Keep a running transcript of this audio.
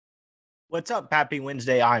What's up? Happy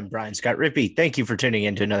Wednesday. I'm Brian Scott Rippey. Thank you for tuning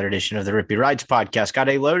in to another edition of the Rippey Writes podcast. Got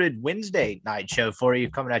a loaded Wednesday night show for you,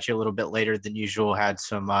 coming at you a little bit later than usual. Had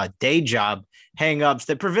some day job hangups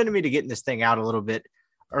that prevented me to getting this thing out a little bit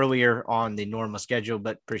earlier on the normal schedule,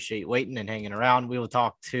 but appreciate you waiting and hanging around. We will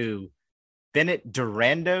talk to Bennett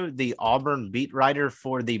Durando, the Auburn beat writer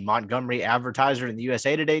for the Montgomery Advertiser and the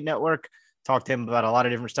USA Today Network. Talked to him about a lot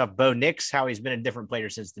of different stuff. Bo Nix, how he's been a different player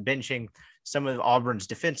since the benching, some of Auburn's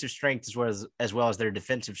defensive strength as well as their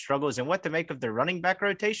defensive struggles, and what to make of their running back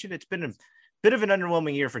rotation. It's been a bit of an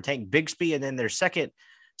underwhelming year for Tank Bigsby, and then their second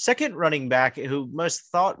running back, who most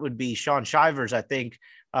thought would be Shaun Shivers. I think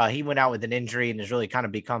he went out with an injury and has really kind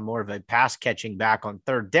of become more of a pass catching back on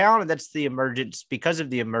third down, and that's because of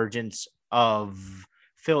the emergence of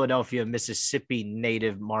Philadelphia, Mississippi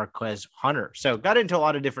native Marquez Hunter. So got into a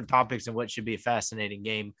lot of different topics and what should be a fascinating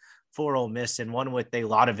game for Ole Miss, and one with a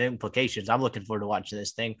lot of implications. I'm looking forward to watching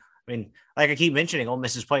this thing. I mean, like I keep mentioning, Ole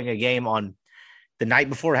Miss is playing a game on the night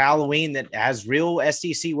before Halloween that has real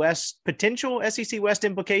potential SEC West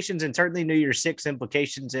implications, and certainly New Year's Six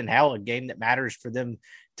implications, and a game that matters for them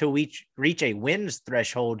to reach a wins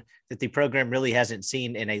threshold that the program really hasn't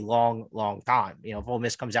seen in a long, long time. You know, if Ole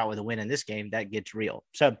Miss comes out with a win in this game, that gets real.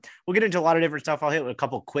 So we'll get into a lot of different stuff. I'll hit with a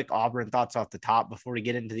couple quick Auburn thoughts off the top before we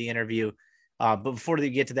get into the interview. But before we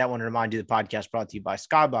get to that, I want to remind you the podcast brought to you by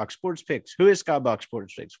Skybox Sports Picks. Who is Skybox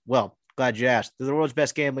Sports Picks? Well, glad you asked. They're the world's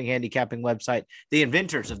best gambling handicapping website, the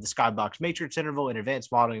inventors of the Skybox matrix interval and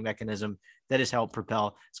advanced modeling mechanism that has helped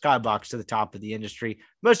propel Skybox to the top of the industry.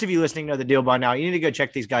 Most of you listening know the deal by now. You need to go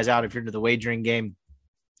check these guys out if you're into the wagering game.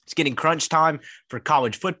 It's getting crunch time for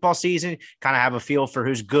college football season. Kind of have a feel for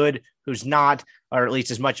who's good, who's not, or at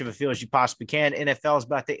least as much of a feel as you possibly can. NFL is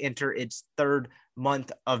about to enter its third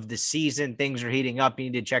month of the season. Things are heating up. You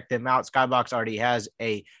need to check them out. Skybox already has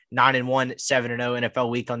a 9-1, 7-0 NFL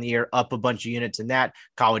week on the year, up a bunch of units in that.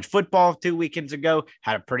 College football 2 weekends ago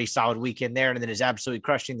had a pretty solid weekend there, and then is absolutely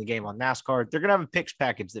crushing the game on NASCAR. They're going to have a picks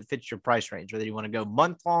package that fits your price range, whether you want to go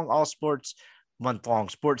month-long all sports, month-long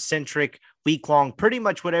sports-centric, week-long, pretty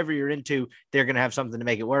much whatever you're into, they're going to have something to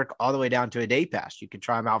make it work, all the way down to a day pass. You can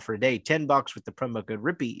try them out for a day, $10 with the promo code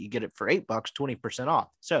Rippey. You get it for $8, 20% off.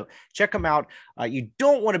 So check them out. You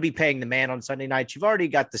don't want to be paying the man on Sunday nights. You've already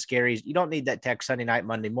got the scaries. You don't need that text Sunday night,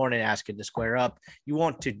 Monday morning asking to square up. You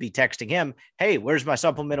want to be texting him, hey, where's my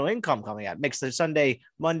supplemental income coming out? Makes the Sunday,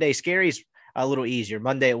 Monday scaries a little easier.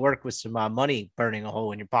 Monday at work with some money burning a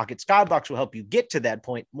hole in your pocket. Skybox will help you get to that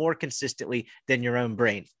point more consistently than your own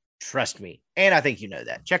brain. Trust me. And I think you know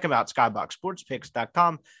that. Check them out,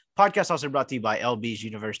 skyboxsportspicks.com. Podcast also brought to you by LB's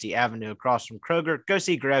University Avenue across from Kroger. Go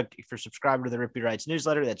see Greg if you're subscribed to the Rippey Writes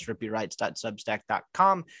newsletter. That's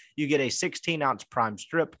rippywrites.substack.com. You get a 16-ounce prime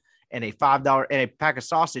strip and a $5 and a pack of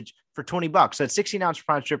sausage for $20. So it's 16-ounce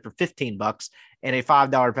prime strip for $15 and a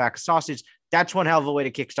 $5 pack of sausage. That's one hell of a way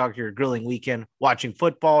to kickstart your grilling weekend, watching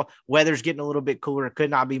football. Weather's getting a little bit cooler. It could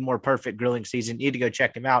not be more perfect grilling season. You need to go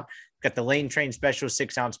check them out. Got the Lane Train Special,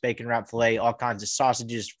 6-ounce bacon wrap filet, all kinds of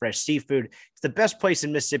sausages, fresh seafood. It's the best place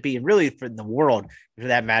in Mississippi and really for the world, for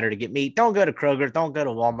that matter, to get meat. Don't go to Kroger. Don't go to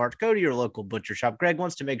Walmart. Go to your local butcher shop. Greg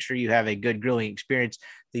wants to make sure you have a good grilling experience.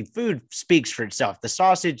 The food speaks for itself. The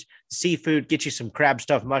sausage, the seafood, get you some crab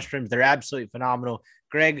stuffed mushrooms. They're absolutely phenomenal.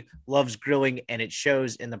 Greg loves grilling, and it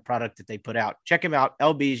shows in the product that they put out. Check him out,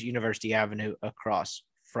 LB's University Avenue across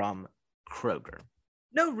from Kroger.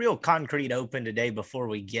 No real concrete open today before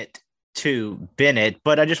we get to Bennett,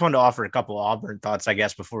 but I just wanted to offer a couple of Auburn thoughts, I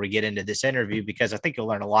guess, before we get into this interview, because I think you'll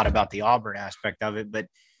learn a lot about the Auburn aspect of it. But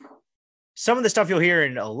some of the stuff you'll hear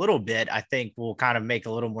in a little bit, I think will kind of make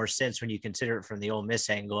a little more sense when you consider it from the Ole Miss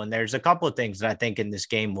angle. And there's a couple of things that I think in this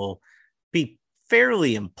game will be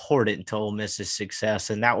fairly important to Ole Miss's success.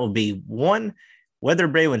 And that will be one, whether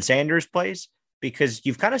Braylon Sanders plays, because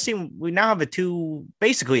you've kind of seen, we now have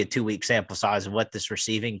basically a 2-week sample size of what this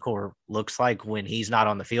receiving core looks like when he's not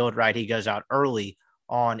on the field, right? He goes out early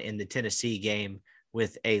on in the Tennessee game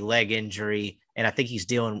with a leg injury, and I think he's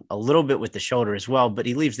dealing a little bit with the shoulder as well, but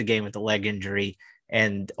he leaves the game with a leg injury,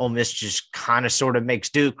 and Ole Miss just kind of sort of makes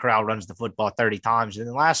do. Corral runs the football 30 times. And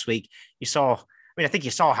then last week I think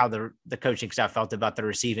you saw how the coaching staff felt about the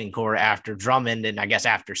receiving core after Drummond and I guess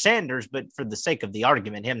after Sanders, but for the sake of the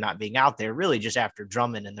argument, him not being out there, really just after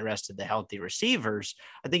Drummond and the rest of the healthy receivers,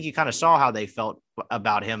 I think you kind of saw how they felt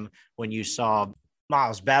about him when you saw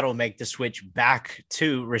Miles Battle make the switch back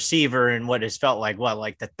to receiver and what has felt like,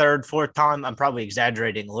 the third, fourth time. I'm probably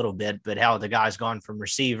exaggerating a little bit, but how the guy's gone from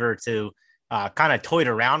receiver to kind of toyed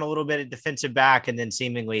around a little bit at defensive back, and then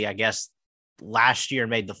seemingly, I guess, last year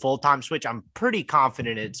made the full-time switch. I'm pretty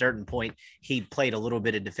confident at a certain point he played a little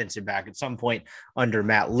bit of defensive back at some point under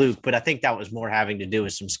Matt Luke, but I think that was more having to do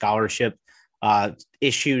with some scholarship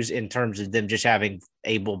issues in terms of them just having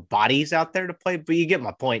able bodies out there to play. But you get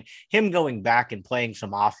my point. Him going back and playing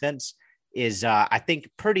some offense is, I think,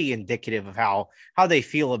 pretty indicative of how they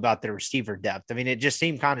feel about their receiver depth. I mean, it just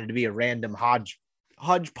seemed kind of to be a random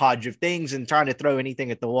hodgepodge of things and trying to throw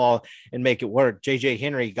anything at the wall and make it work. JJ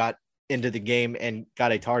Henry got into the game and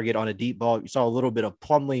got a target on a deep ball. You saw a little bit of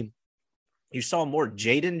Plumlee. You saw more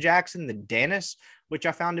Jaden Jackson than Dennis, which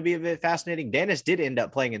I found to be a bit fascinating. Dennis did end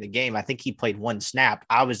up playing in the game. I think he played one snap.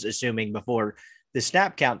 I was assuming before the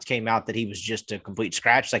snap counts came out that he was just a complete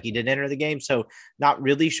scratch, like he didn't enter the game. So not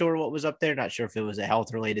really sure what was up there. Not sure if it was a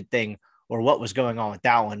health related thing or what was going on with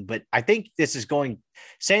that one. But I think this is going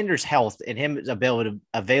Sanders' health and his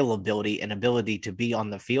availability and ability to be on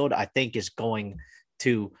the field, I think is going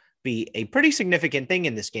to be a pretty significant thing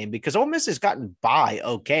in this game because Ole Miss has gotten by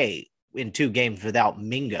okay in 2 games without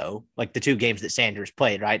Mingo, like the 2 games that Sanders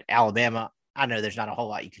played, right? Alabama, I know there's not a whole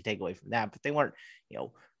lot you can take away from that, but they weren't,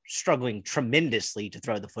 struggling tremendously to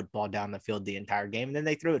throw the football down the field the entire game. And then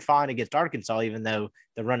they threw it fine against Arkansas, even though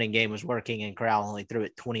the running game was working and Corral only threw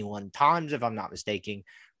it 21 times, if I'm not mistaken.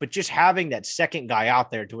 But just having that second guy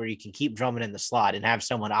out there to where you can keep drumming in the slot and have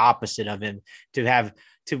someone opposite of him to have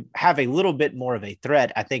a little bit more of a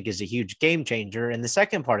threat, I think is a huge game changer. And the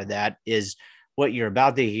second part of that is what you're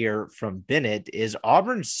about to hear from Bennett is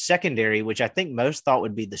Auburn's secondary, which I think most thought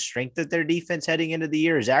would be the strength of their defense heading into the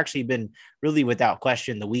year, has actually been really without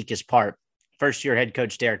question the weakest part. First-year head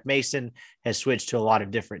coach Derek Mason has switched to a lot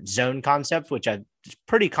of different zone concepts, which is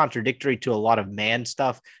pretty contradictory to a lot of man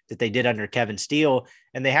stuff that they did under Kevin Steele,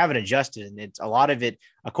 and they haven't adjusted. And it's a lot of it,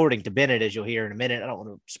 according to Bennett, as you'll hear in a minute. I don't want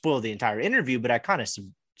to spoil the entire interview, but I kind of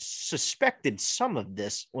suspected some of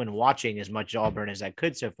this when watching as much Auburn as I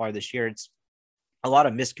could so far this year. It's a lot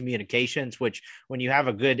of miscommunications, which when you have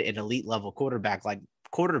a good and elite level quarterback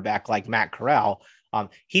like Matt Corral,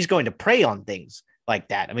 he's going to prey on things like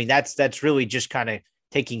that. I mean, that's really just kind of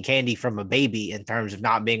taking candy from a baby in terms of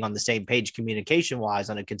not being on the same page communication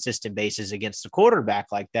wise on a consistent basis against a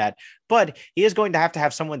quarterback like that. But he is going to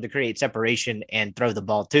have someone to create separation and throw the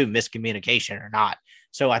ball to, miscommunication or not.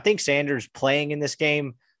 So I think Sanders playing in this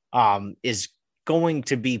game is going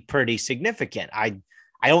to be pretty significant.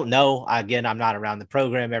 I don't know. Again, I'm not around the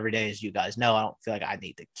program every day, as you guys know. I don't feel like I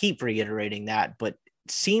need to keep reiterating that, but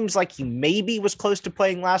it seems like he maybe was close to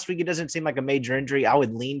playing last week. It doesn't seem like a major injury. I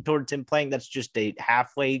would lean towards him playing. That's just a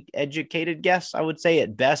halfway educated guess, I would say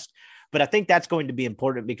at best. But I think that's going to be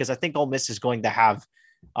important because I think Ole Miss is going to have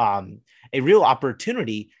a real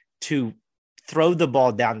opportunity to throw the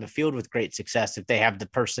ball down the field with great success if they have the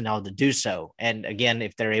personnel to do so. And again,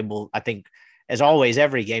 if they're able, I think, as always,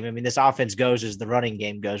 every game, I mean, this offense goes as the running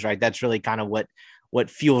game goes, right? That's really kind of what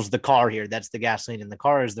fuels the car here. That's the gasoline in the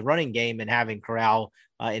car is the running game, and having Corral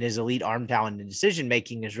and his elite arm talent and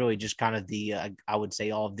decision-making is really just kind of the, I would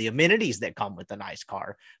say, all of the amenities that come with a nice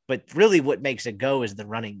car. But really what makes it go is the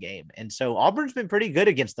running game. And so Auburn's been pretty good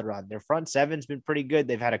against the run. Their front seven's been pretty good.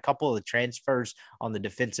 They've had a couple of transfers on the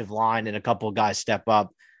defensive line and a couple of guys step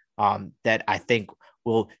up that I think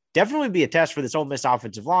will definitely be a test for this Ole Miss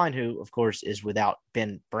offensive line, who, of course, is without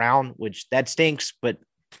Ben Brown, which that stinks. But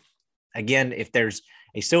again, if there's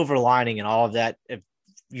a silver lining in all of that, if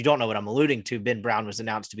you don't know what I'm alluding to, Ben Brown was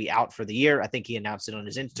announced to be out for the year. I think he announced it on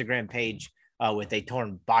his Instagram page with a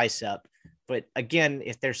torn bicep. But again,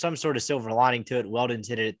 if there's some sort of silver lining to it, Weldon's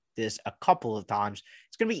hit this a couple of times.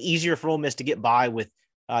 It's going to be easier for Ole Miss to get by with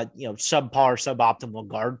suboptimal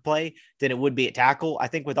guard play than it would be at tackle. I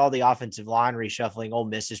think with all the offensive line reshuffling, Ole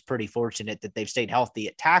Miss is pretty fortunate that they've stayed healthy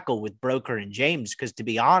at tackle with Broker and James. Because to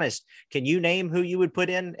be honest, can you name who you would put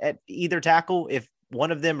in at either tackle if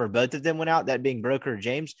one of them or both of them went out, that being Broker or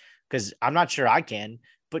James? Because I'm not sure I can.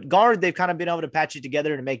 But guard, they've kind of been able to patch it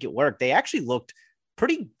together to make it work. They actually looked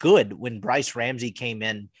pretty good when Bryce Ramsey came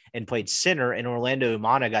in and played center and Orlando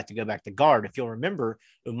Umana got to go back to guard. If you'll remember,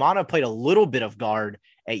 Umana played a little bit of guard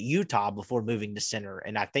at Utah before moving to center.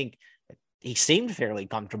 And I think he seemed fairly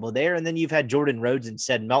comfortable there. And then you've had Jordan Rhodes and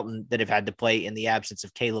Ced Melton that have had to play in the absence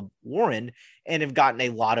of Caleb Warren and have gotten a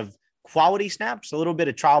lot of quality snaps, a little bit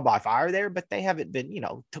of trial by fire there, but they haven't been,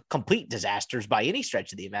 complete disasters by any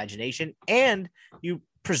stretch of the imagination. And you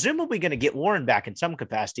presumably going to get Warren back in some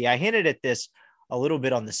capacity. I hinted at this a little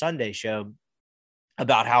bit on the Sunday show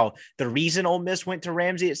about how the reason Ole Miss went to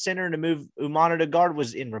Ramsey at center and to move Umana to guard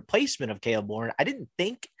was in replacement of Caleb Warren. I didn't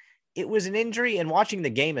think it was an injury, and watching the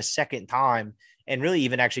game a second time and really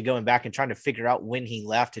even actually going back and trying to figure out when he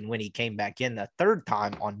left and when he came back in the third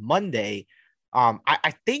time on Monday,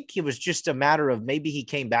 I think it was just a matter of maybe he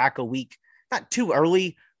came back a week, not too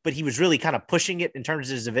early, but he was really kind of pushing it in terms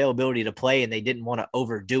of his availability to play, and they didn't want to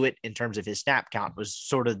overdo it in terms of his snap count. Was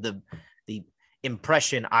sort of the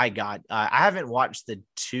impression I got. I haven't watched the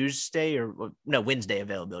Wednesday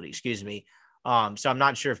availability, excuse me. So I'm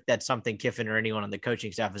not sure if that's something Kiffin or anyone on the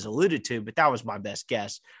coaching staff has alluded to, but that was my best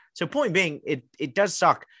guess. So point being, it does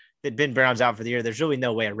suck that Ben Brown's out for the year. There's really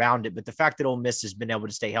no way around it. But the fact that Ole Miss has been able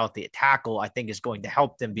to stay healthy at tackle, I think is going to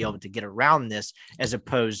help them be able to get around this as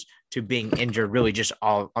opposed to being injured really just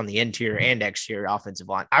all on the interior and exterior offensive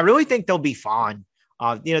line. I really think they'll be fine.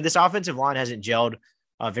 This offensive line hasn't gelled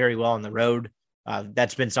very well on the road.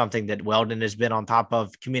 That's been something that Weldon has been on top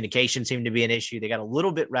of. Communication seemed to be an issue. They got a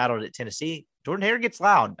little bit rattled at Tennessee. Jordan-Hare gets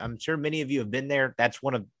loud. I'm sure many of you have been there. That's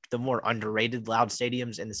one of the more underrated loud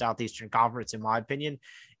stadiums in the Southeastern Conference, in my opinion.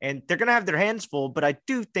 And they're going to have their hands full, but I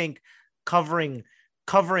do think covering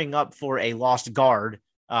up for a lost guard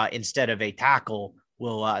instead of a tackle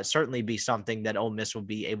will certainly be something that Ole Miss will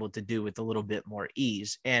be able to do with a little bit more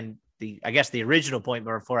ease. And I guess the original point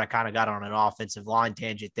before I kind of got on an offensive line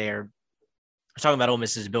tangent there, talking about Ole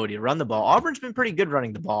Miss's ability to run the ball. Auburn's been pretty good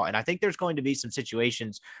running the ball, and I think there's going to be some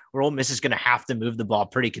situations where Ole Miss is going to have to move the ball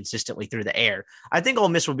pretty consistently through the air. I think Ole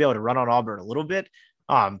Miss will be able to run on Auburn a little bit,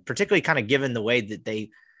 particularly kind of given the way that they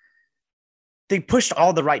pushed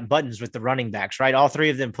all the right buttons with the running backs, right? All three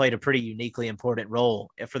of them played a pretty uniquely important role.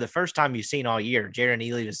 For the first time you've seen all year, Jaron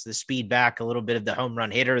Ely was the speed back, a little bit of the home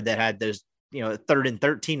run hitter that had those, 3rd and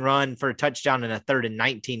 13 run for a touchdown and a 3rd and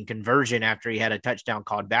 19 conversion after he had a touchdown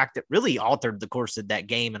called back that really altered the course of that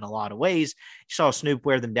game in a lot of ways. You saw Snoop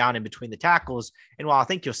wear them down in between the tackles. And while I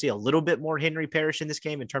think you'll see a little bit more Henry Parrish in this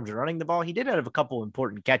game in terms of running the ball, he did have a couple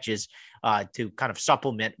important catches to kind of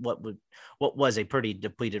supplement what was a pretty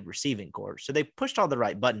depleted receiving corps. So they pushed all the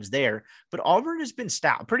right buttons there, but Auburn has been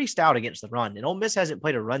pretty stout against the run. And Ole Miss hasn't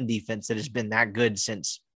played a run defense that has been that good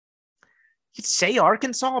since, you'd say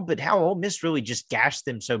Arkansas, but how Ole Miss really just gashed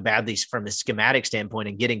them so badly from a schematic standpoint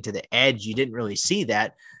and getting to the edge, you didn't really see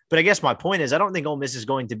that. But I guess my point is I don't think Ole Miss is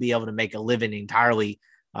going to be able to make a living entirely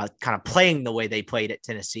kind of playing the way they played at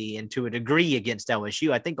Tennessee and to a degree against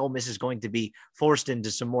LSU. I think Ole Miss is going to be forced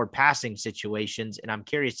into some more passing situations, and I'm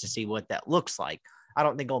curious to see what that looks like. I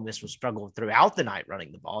don't think Ole Miss will struggle throughout the night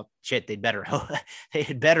running the ball. Shit, they'd better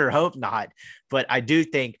hope not. But I do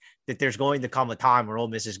think that there's going to come a time where Ole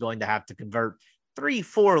Miss is going to have to convert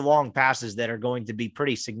 3-4 long passes that are going to be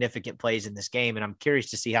pretty significant plays in this game. And I'm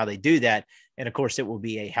curious to see how they do that. And of course, it will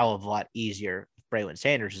be a hell of a lot easier if Braylon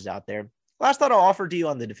Sanders is out there. Last thought I'll offer to you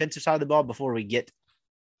on the defensive side of the ball before we get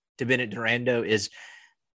to Bennett Durando is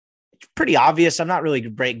pretty obvious. I'm not really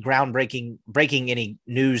breaking any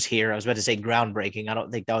news here. I was about to say groundbreaking. I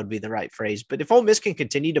don't think that would be the right phrase. But if Ole Miss can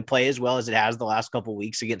continue to play as well as it has the last couple of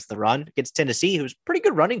weeks against the run, against Tennessee, who's a pretty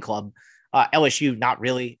good running club, LSU, not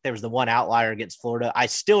really. There was the one outlier against Florida. I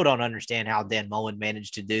still don't understand how Dan Mullen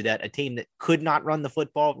managed to do that. A team that could not run the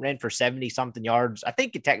football, ran for 70-something yards. I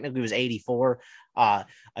think it technically was 84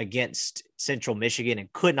 against Central Michigan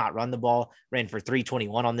and could not run the ball, ran for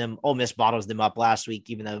 321 on them. Ole Miss bottles them up last week,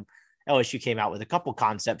 even though LSU came out with a couple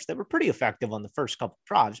concepts that were pretty effective on the first couple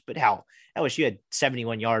drives, but how LSU had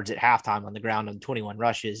 71 yards at halftime on the ground on 21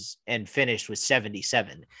 rushes and finished with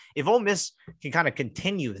 77. If Ole Miss can kind of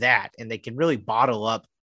continue that and they can really bottle up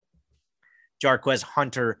Jarquez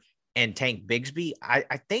Hunter and Tank Bigsby,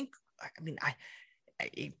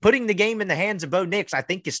 putting the game in the hands of Bo Nix, I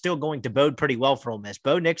think is still going to bode pretty well for Ole Miss.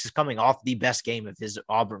 Bo Nix is coming off the best game of his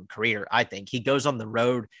Auburn career, I think. He goes on the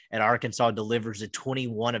road at Arkansas, delivers a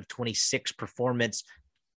 21 of 26 performance,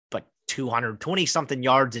 but 220-something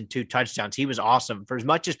yards and 2 touchdowns. He was awesome. For as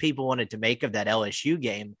much as people wanted to make of that LSU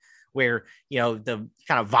game, where, the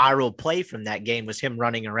kind of viral play from that game was him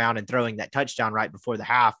running around and throwing that touchdown right before the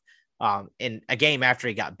half, in a game after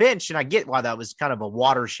he got benched. And I get why that was kind of a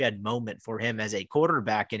watershed moment for him as a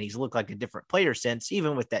quarterback. And he's looked like a different player since,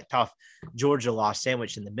 even with that tough Georgia loss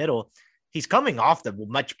sandwich in the middle. He's coming off the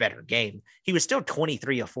much better game. He was still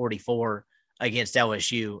 23 of 44 against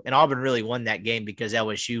LSU. And Auburn really won that game because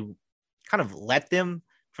LSU kind of let them,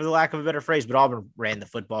 for the lack of a better phrase, but Auburn ran the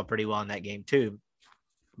football pretty well in that game too.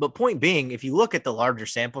 But point being, if you look at the larger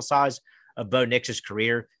sample size of Bo Nix's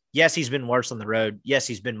career, yes, he's been worse on the road. Yes,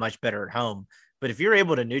 he's been much better at home. But if you're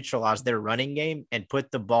able to neutralize their running game and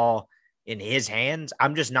put the ball in his hands,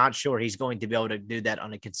 I'm just not sure he's going to be able to do that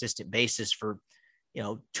on a consistent basis for,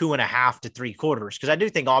 2.5 to 3 quarters. Because I do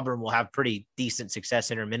think Auburn will have pretty decent success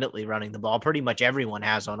intermittently running the ball. Pretty much everyone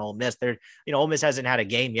has on Ole Miss. Ole Miss hasn't had a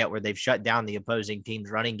game yet where they've shut down the opposing team's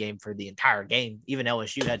running game for the entire game. Even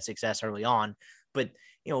LSU had success early on. But,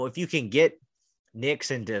 if you can get Nix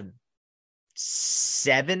into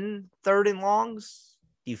 7 third and longs.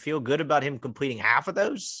 Do you feel good about him completing half of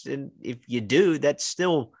those? And if you do, that's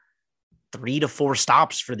still 3 to 4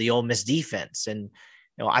 stops for the Ole Miss defense. And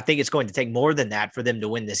I think it's going to take more than that for them to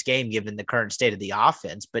win this game, given the current state of the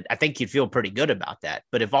offense. But I think you'd feel pretty good about that.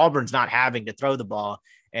 But if Auburn's not having to throw the ball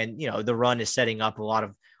and, the run is setting up a lot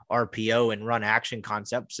of RPO and run action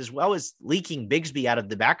concepts, as well as leaking Bigsby out of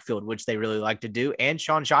the backfield, which they really like to do, and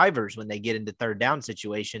Sean Shivers when they get into third down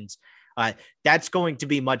situations, that's going to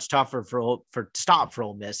be much tougher for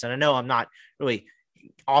Ole Miss. And I know I'm not really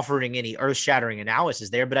offering any earth-shattering analysis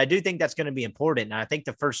there, but I do think that's going to be important. And I think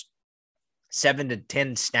the first 7 to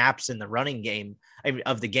 10 snaps in the running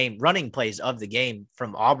plays of the game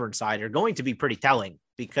from Auburn side are going to be pretty telling,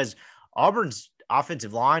 because Auburn's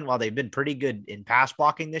offensive line, while they've been pretty good in pass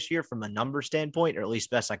blocking this year from a number standpoint, or at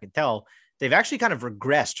least best I can tell, they've actually kind of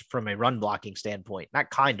regressed from a run blocking standpoint. Not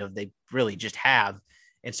kind of, they really just have.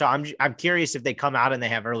 And so I'm curious if they come out and they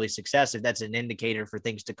have early success, if that's an indicator for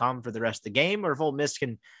things to come for the rest of the game, or if Ole Miss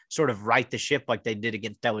can sort of right the ship like they did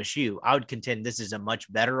against LSU. I would contend this is a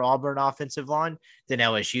much better Auburn offensive line than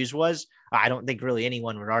LSU's was. I don't think really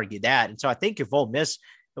anyone would argue that. And so I think if Ole Miss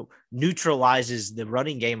neutralizes the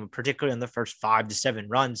running game, particularly in the first 5 to 7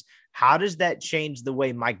 runs, how does that change the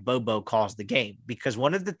way Mike Bobo calls the game? Because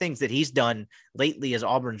one of the things that he's done lately is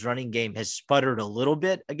Auburn's running game has sputtered a little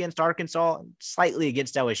bit against Arkansas, slightly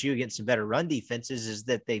against LSU, against some better run defenses, is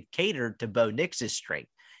that they've catered to Bo Nix's strength.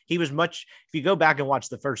 He was if you go back and watch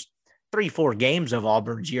the first 3-4 games of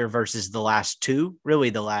Auburn's year versus the last 2,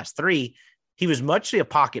 really the last 3, he was mostly a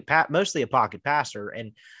pocket passer.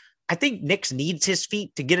 And I think Nix needs his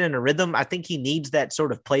feet to get in a rhythm. I think he needs that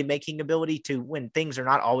sort of playmaking ability to, when things are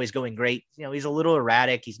not always going great. He's a little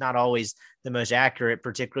erratic. He's not always the most accurate,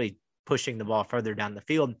 particularly pushing the ball further down the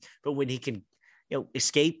field. But when he can,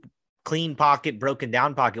 escape clean pocket, broken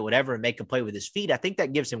down pocket, whatever, and make a play with his feet, I think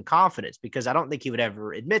that gives him confidence, because I don't think he would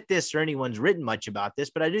ever admit this, or anyone's written much about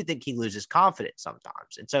this, but I do think he loses confidence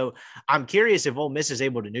sometimes. And so I'm curious if Ole Miss is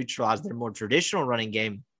able to neutralize their more traditional running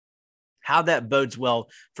game, how that bodes well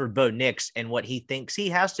for Bo Nix and what he thinks he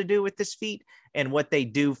has to do with his feet and what they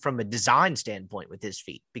do from a design standpoint with his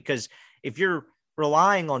feet. Because if you're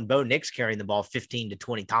relying on Bo Nix carrying the ball 15 to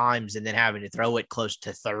 20 times and then having to throw it close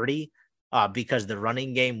to 30 because the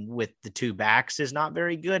running game with the 2 backs is not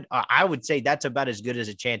very good, I would say that's about as good as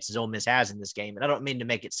a chance as Ole Miss has in this game. And I don't mean to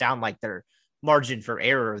make it sound like their margin for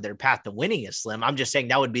error, their path to winning is slim. I'm just saying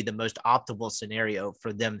that would be the most optimal scenario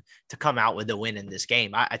for them to come out with a win in this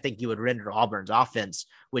game. I think you would render Auburn's offense,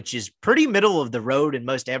 which is pretty middle of the road in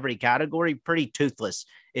most every category, pretty toothless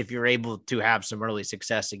if you're able to have some early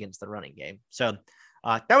success against the running game. So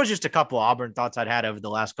that was just a couple of Auburn thoughts I'd had over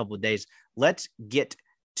the last couple of days. Let's get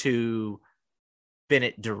to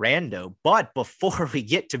Bennett Durando. But before we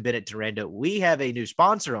get to Bennett Durando, we have a new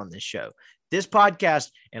sponsor on this show. This podcast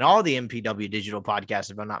and all the MPW digital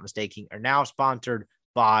podcasts, if I'm not mistaken, are now sponsored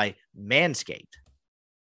by Manscaped.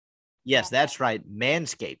 Yes, that's right.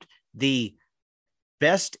 Manscaped, the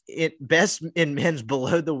best in men's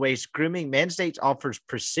below the waist grooming. Manscaped offers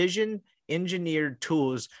precision engineered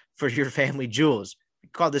tools for your family jewels. We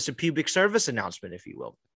call this a pubic service announcement, if you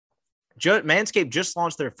will. Manscaped just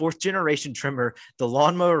launched their 4th generation trimmer, the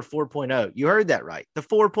Lawnmower 4.0. You heard that right. The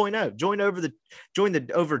 4.0. Join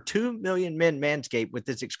the over 2 million men Manscaped with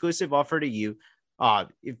this exclusive offer to you. If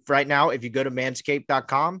you go to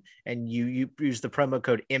manscaped.com and you use the promo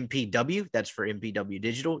code MPW, that's for MPW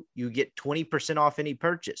Digital, you get 20% off any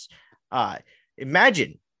purchase.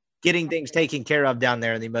 Imagine getting things taken care of down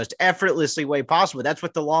there in the most effortlessly way possible. That's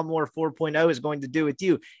what the Lawnmower 4.0 is going to do with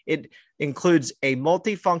you. It includes a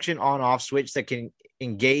multifunction on-off switch that can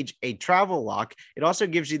engage a travel lock. It also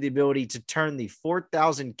gives you the ability to turn the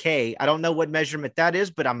 4000K, I don't know what measurement that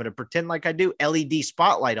is, but I'm going to pretend like I do, LED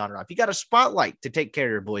spotlight on or off. You got a spotlight to take care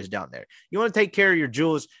of your boys down there. You want to take care of your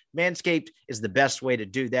jewels, Manscaped is the best way to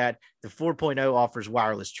do that. The 4.0 offers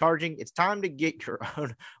wireless charging. It's time to get your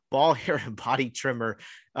own ball hair and body trimmer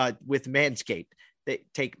with Manscaped. They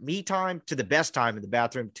take me time to the best time in the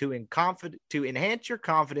bathroom to enhance your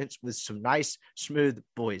confidence with some nice, smooth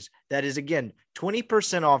boys. That is, again,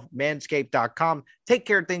 20% off manscaped.com. Take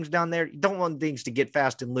care of things down there. You don't want things to get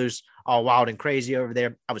fast and loose, all wild and crazy over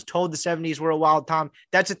there. I was told the 70s were a wild time.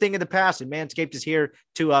 That's a thing of the past, and Manscaped is here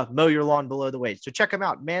to mow your lawn below the waist. So check them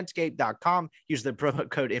out, manscaped.com. Use the promo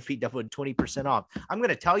code FPW 20% off. I'm going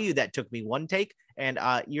to tell you that took me one take, and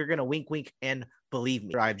you're going to wink and believe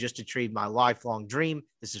me. I've just achieved my lifelong dream.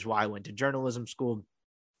 This is why I went to journalism school,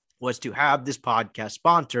 was to have this podcast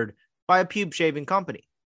sponsored by a pube shaving company.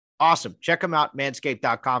 Awesome. Check them out,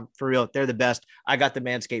 manscaped.com. For real, they're the best. I got the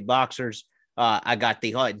Manscaped boxers. I got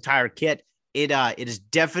the entire kit. it is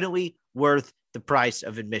definitely worth the price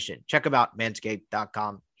of admission. Check them out,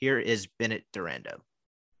 manscaped.com. Here is Bennett Durando.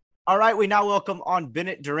 All right, we now welcome on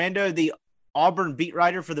Bennett Durando, the Auburn beat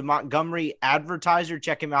writer for the Montgomery Advertiser.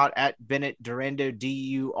 Check him out at Bennett Durando,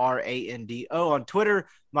 Durando on Twitter,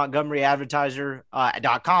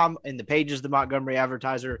 MontgomeryAdvertiser.com, in the pages of the Montgomery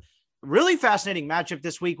Advertiser. Really fascinating matchup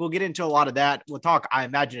this week. We'll get into a lot of that. We'll talk, I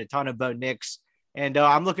imagine, a ton of Bo Nix, and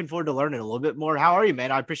I'm looking forward to learning a little bit more. How are you,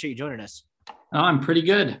 man? I appreciate you joining us. Oh, I'm pretty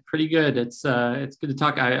good. It's good to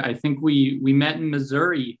talk. I think we met in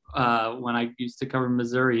Missouri when I used to cover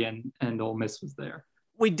Missouri, and Ole Miss was there.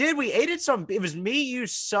 We did. We ate at some. It was me, you,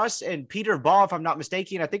 Suss, and Peter Ball, if I'm not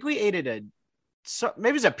mistaken. I think we ate at maybe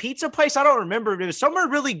it was a pizza place. I don't remember. But it was somewhere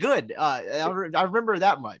really good. I remember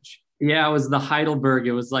that much. Yeah, it was the Heidelberg.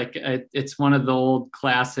 It was like it's one of the old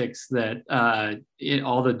classics that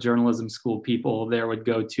all the journalism school people there would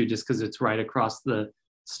go to, just because it's right across the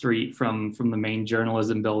street from the main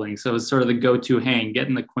journalism building. So it was sort of the go-to hang,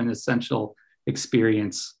 getting the quintessential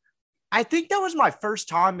experience. I think that was my first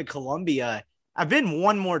time in Columbia. I've been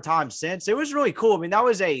one more time since. It was really cool. I mean, that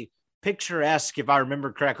was a picturesque, if I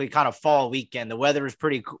remember correctly, kind of fall weekend. The weather was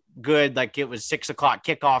pretty good. Like, it was 6 o'clock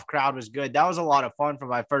kickoff. Crowd was good. That was a lot of fun for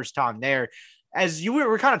my first time there. As you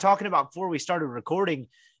were kind of talking about before we started recording,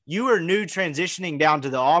 you were new transitioning down to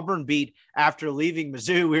the Auburn beat after leaving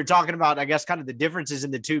Mizzou. We were talking about, I guess, kind of the differences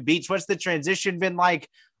in the two beats. What's the transition been like?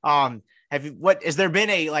 Has there been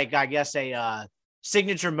a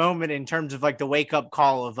signature moment in terms of like the wake up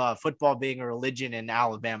call of football being a religion in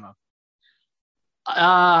Alabama?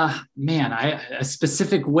 A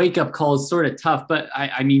specific wake up call is sort of tough, but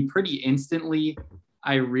I mean, pretty instantly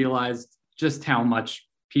I realized just how much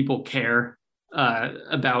people care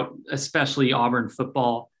about especially Auburn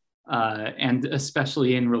football, and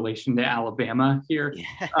especially in relation to Alabama here.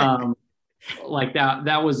 Yeah. Like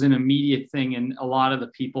that was an immediate thing. And a lot of the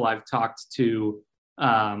people I've talked to,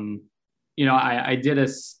 I did a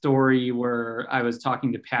story where I was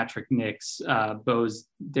talking to Patrick Nix, Bo's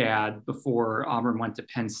dad, before Auburn went to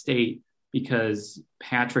Penn State, because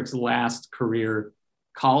Patrick's last career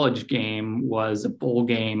college game was a bowl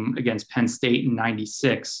game against Penn State in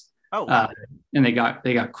 '96. Oh, wow. And they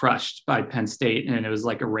got crushed by Penn State, and it was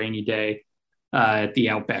like a rainy day at the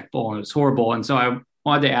Outback Bowl, and it was horrible. And so I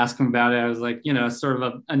wanted to ask him about it. I was like, sort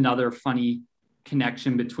of another funny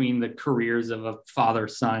connection between the careers of a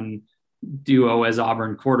father-son duo as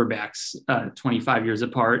Auburn quarterbacks, 25 years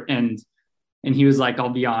apart. And he was like, I'll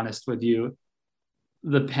be honest with you,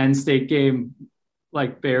 the Penn State game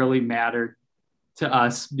like barely mattered to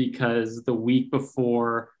us, because the week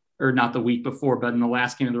before, or not the week before, but in the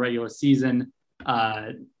last game of the regular season,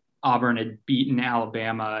 Auburn had beaten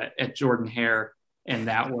Alabama at Jordan-Hare. And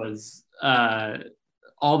that was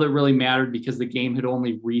all that really mattered, because the game had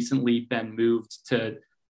only recently been moved to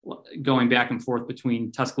going back and forth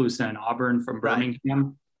between Tuscaloosa and Auburn from Birmingham.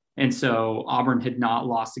 Right. And so Auburn had not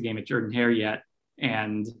lost a game at Jordan-Hare yet.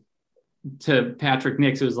 And to Patrick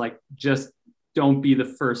Nix, it was like, just don't be the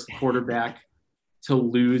first quarterback to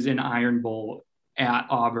lose an Iron Bowl at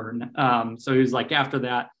Auburn. So he was like, after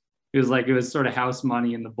that, it was like, it was sort of house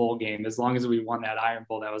money in the bowl game. As long as we won that Iron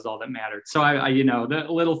Bowl, that was all that mattered. So I the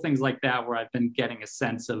little things like that, where I've been getting a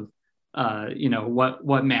sense of,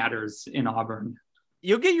 what matters in Auburn.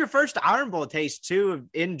 You'll get your first Iron Bowl taste too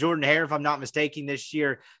in Jordan-Hare, if I'm not mistaken, this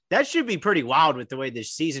year. That should be pretty wild with the way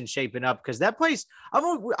this season's shaping up, because that place, I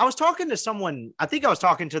was talking to someone, I think I was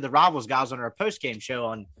talking to the Rivals guys on our post-game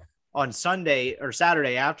show on Sunday or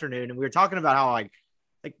Saturday afternoon, and we were talking about how like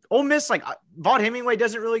Ole Miss, like Vaught Hemingway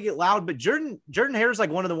doesn't really get loud, but Jordan-Hare is like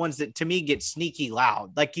one of the ones that to me gets sneaky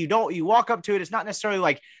loud. Like you walk up to it, it's not necessarily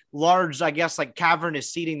like large, I guess, like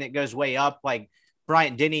cavernous seating that goes way up like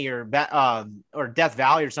Bryant-Denny or Death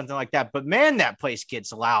Valley or something like that. But man, that place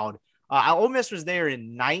gets loud. Ole Miss was there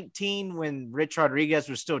in 19 when Rich Rodriguez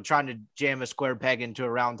was still trying to jam a square peg into a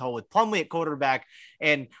round hole with Plumlee at quarterback.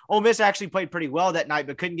 And Ole Miss actually played pretty well that night,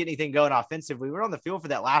 but couldn't get anything going offensively. We were on the field for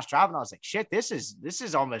that last drive, and I was like, shit, this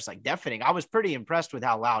is almost like deafening. I was pretty impressed with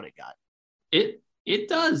how loud it got. It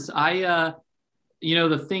does.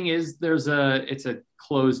 The thing is, it's a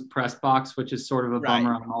closed press box, which is sort of a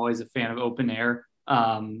bummer. I'm always a fan of open air.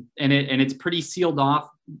 And it's pretty sealed off,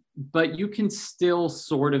 but you can still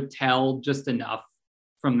sort of tell just enough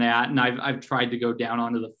from that. And I've tried to go down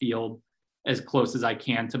onto the field as close as I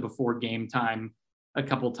can to before game time a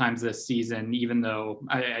couple times this season, even though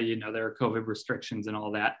there are COVID restrictions and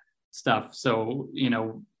all that stuff. So,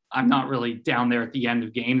 I'm not really down there at the end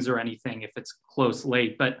of games or anything if it's close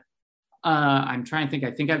late, but I'm trying to think.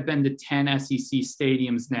 I think I've been to 10 SEC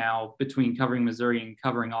stadiums now between covering Missouri and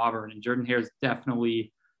covering Auburn, and Jordan-Hare is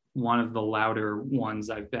definitely one of the louder ones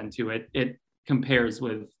I've been to. It compares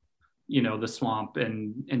with, the Swamp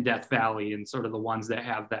and Death Valley and sort of the ones that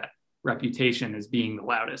have that reputation as being the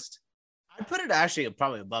loudest. I'd put it actually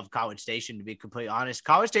probably above College Station, to be completely honest.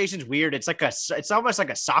 College Station's weird. It's almost like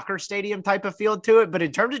a soccer stadium type of feel to it. But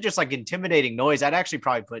in terms of just like intimidating noise, I'd actually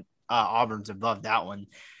probably put Auburn's above that one.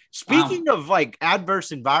 Speaking of like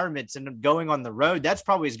adverse environments and going on the road, that's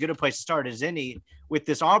probably as good a place to start as any with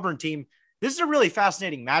this Auburn team. This is a really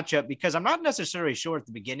fascinating matchup because I'm not necessarily sure at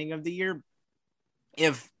the beginning of the year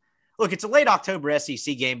look, it's a late October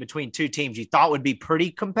SEC game between two teams you thought would be pretty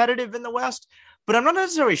competitive in the West. But I'm not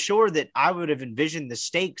necessarily sure that I would have envisioned the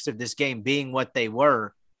stakes of this game being what they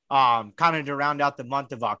were, kind of to round out the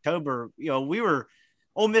month of October.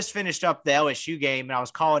 Ole Miss finished up the LSU game, and I was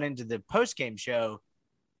calling into the post-game show,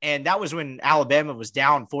 and that was when Alabama was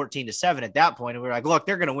down 14-7 at that point. And we were like, look,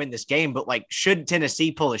 they're going to win this game, but like, should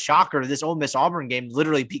Tennessee pull a shocker, this Ole Miss Auburn game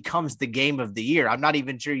literally becomes the game of the year. I'm not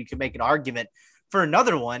even sure you can make an argument for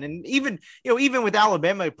another one. And even with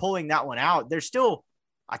Alabama pulling that one out, there's still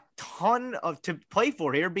a ton to play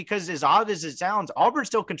for here because as odd as it sounds, Auburn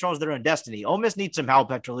still controls their own destiny. Ole Miss needs some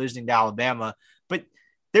help after losing to Alabama, but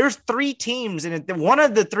there's three teams, and one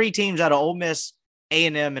of the three teams out of Ole Miss,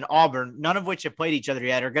 A&M, and Auburn, none of which have played each other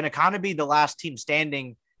yet, are going to kind of be the last team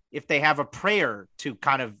standing if they have a prayer to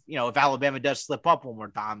kind of, if Alabama does slip up one more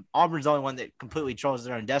time. Auburn's the only one that completely controls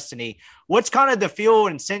their own destiny. What's kind of the feel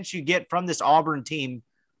and sense you get from this Auburn team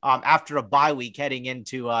after a bye week heading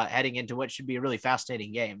into what should be a really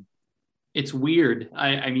fascinating game? It's weird.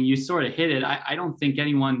 I mean, you sort of hit it. I don't think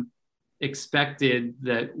anyone expected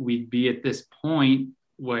that we'd be at this point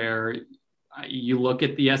where you look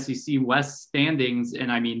at the SEC West standings.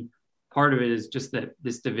 And I mean, part of it is just that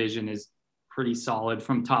this division is pretty solid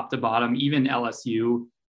from top to bottom. Even LSU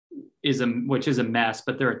which is a mess,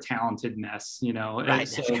 but they're a talented mess, Right.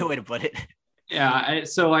 So, that's a good way to put it. Yeah.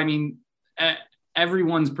 So, I mean,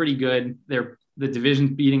 everyone's pretty good. The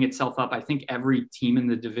division's beating itself up. I think every team in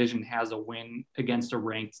the division has a win against a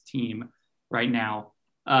ranked team right now.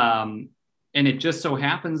 And it just so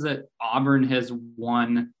happens that Auburn has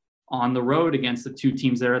won on the road against the two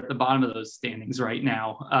teams that are at the bottom of those standings right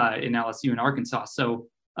now, in LSU and Arkansas. So,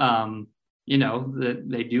 that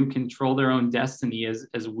they do control their own destiny,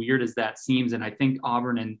 as weird as that seems. And I think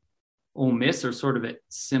Auburn and Ole Miss are sort of at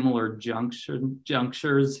similar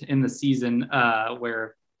junctures in the season,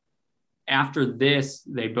 where after this,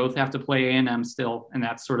 they both have to play A&M still. And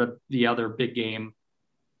that's sort of the other big game.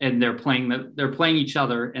 And they're playing each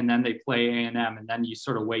other, and then they play A&M, and then you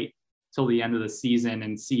sort of wait till the end of the season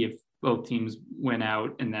and see if both teams win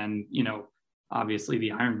out. And then, obviously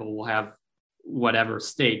the Iron Bowl will have whatever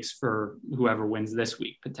stakes for whoever wins this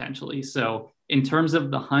week potentially. So in terms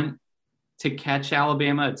of the hunt to catch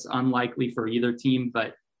Alabama, it's unlikely for either team,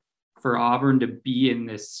 but for Auburn to be in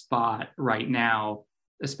this spot right now,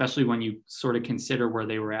 especially when you sort of consider where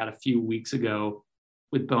they were at a few weeks ago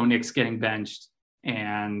with Bo Nix getting benched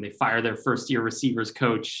and they fire their first year receivers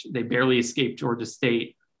coach, they barely escaped Georgia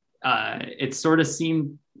State. It sort of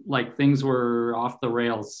seemed like things were off the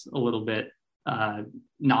rails a little bit.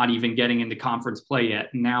 Not even getting into conference play yet.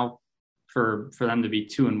 And now for them to be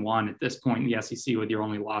 2-1 at this point in the SEC with your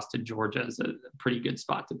only loss to Georgia is a pretty good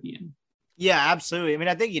spot to be in. Yeah, absolutely. I mean,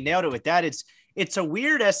 I think you nailed it with that. It's a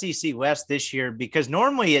weird SEC West this year because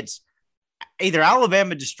normally it's either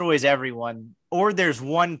Alabama destroys everyone or there's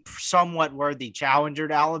one somewhat worthy challenger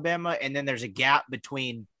to Alabama. And then there's a gap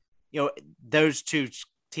between, those two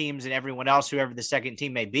teams and everyone else, whoever the second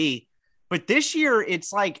team may be. But this year,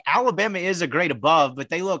 it's like Alabama is a grade above, but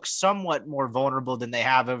they look somewhat more vulnerable than they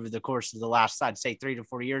have over the course of the last, I'd say, 3 to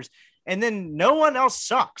 4 years. And then no one else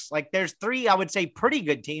sucks. Like there's three, I would say, pretty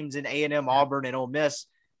good teams in A&M, Auburn, and Ole Miss.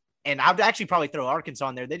 And I'd actually probably throw Arkansas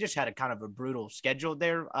in there. They just had a kind of a brutal schedule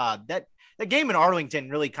there. That the game in Arlington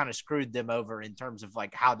really kind of screwed them over in terms of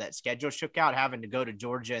like how that schedule shook out, having to go to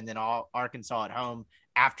Georgia and then Arkansas at home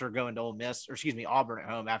after going to Auburn at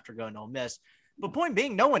home after going to Ole Miss. But point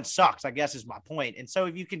being, no one sucks, I guess is my point. And so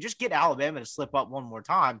if you can just get Alabama to slip up one more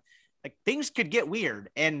time, like things could get weird.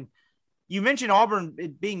 And you mentioned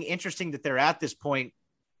Auburn being interesting that they're at this point.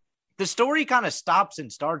 The story kind of stops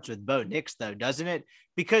and starts with Bo Nix, though, doesn't it?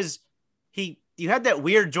 Because you had that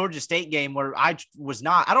weird Georgia State game where I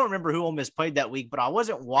don't remember who Ole Miss played that week, but I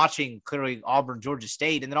wasn't watching clearly Auburn, Georgia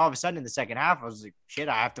State. And then all of a sudden in the second half, I was like, shit,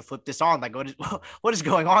 I have to flip this on. Like, what is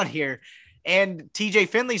going on here? And TJ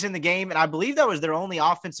Finley's in the game, and I believe that was their only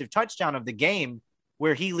offensive touchdown of the game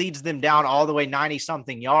where he leads them down all the way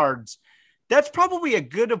 90-something yards. That's probably a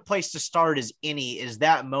good a place to start as any, is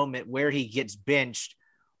that moment where he gets benched.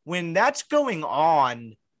 When that's going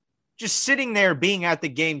on, just sitting there, being at the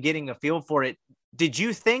game, getting a feel for it, did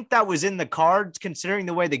you think that was in the cards considering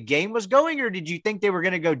the way the game was going, or did you think they were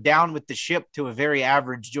going to go down with the ship to a very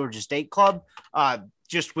average Georgia State club,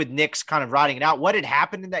 just with Nix kind of riding it out? What had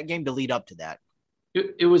happened in that game to lead up to that?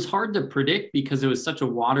 It was hard to predict because it was such a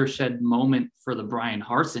watershed moment for the Bryan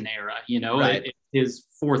Harsin era. Right. His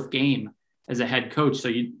fourth game as a head coach.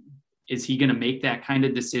 So is he going to make that kind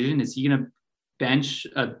of decision? Is he going to bench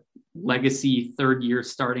a legacy third-year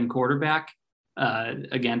starting quarterback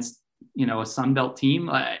against a Sun Belt team?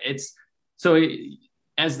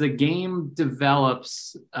 As the game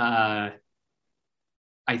develops, I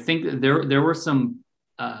think there were some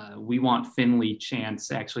 "We want Finley"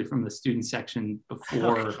 chants actually from the student section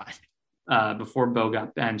before Bo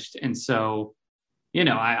got benched, and so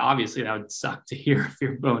I obviously that would suck to hear if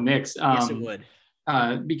you're Bo Nix. Yes, it would,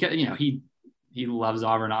 because he loves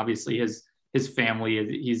Auburn. Obviously, his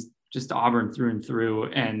family, he's just Auburn through and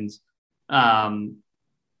through, and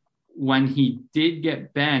when he did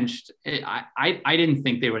get benched, I didn't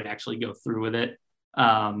think they would actually go through with it.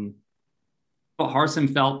 But Harsin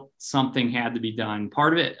felt something had to be done.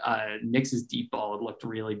 Part of it, Nix's deep ball had looked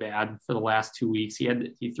really bad for the last 2 weeks.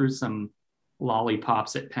 He threw some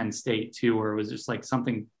lollipops at Penn State too, where it was just like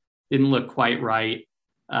something didn't look quite right.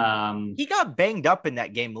 He got banged up in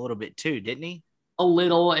that game a little bit too, didn't he? A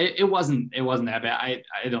little. It wasn't that bad.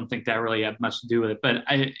 I don't think that really had much to do with it. But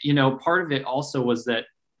part of it also was that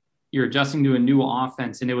you're adjusting to a new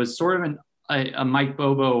offense, and it was sort of a Mike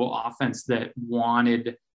Bobo offense that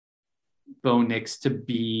wanted Bo Nix to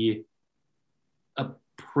be a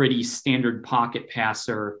pretty standard pocket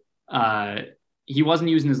passer. He wasn't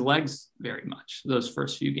using his legs very much those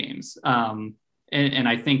first few games. And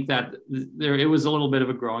I think that it was a little bit of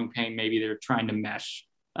a growing pain. Maybe they're trying to mesh,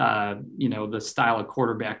 the style of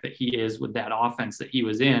quarterback that he is with that offense that he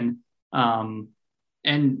was in.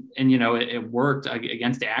 It worked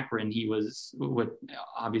against Akron. He was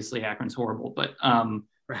obviously Akron's horrible, but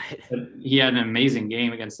right. But he had an amazing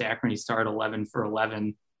game against Akron. He started 11 for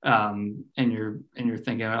 11. And you're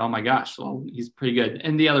thinking, oh my gosh, well, he's pretty good.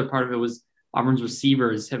 And the other part of it was Auburn's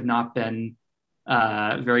receivers have not been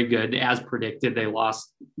very good. As predicted, they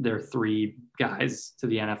lost their 3 guys to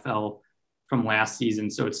the NFL from last season.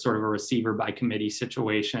 So it's sort of a receiver by committee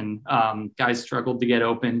situation. Guys struggled to get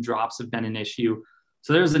open. Drops have been an issue.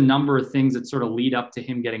 So there's a number of things that sort of lead up to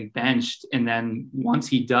him getting benched. And then once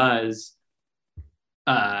he does,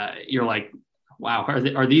 you're like, wow,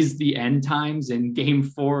 are these the end times in game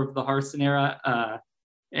 4 of the Harsin era?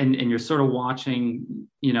 And you're sort of watching,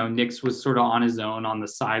 Nix was sort of on his own on the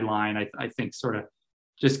sideline. I think sort of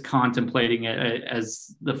just contemplating it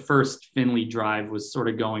as the first Finley drive was sort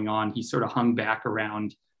of going on. He sort of hung back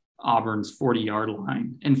around Auburn's 40-yard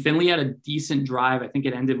line. And Finley had a decent drive. I think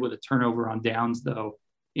it ended with a turnover on downs, though,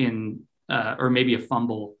 or maybe a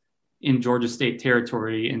fumble in Georgia State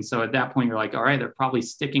territory. And so at that point, you're like, all right, they're probably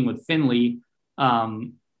sticking with Finley.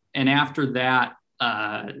 And after that,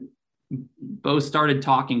 Bo started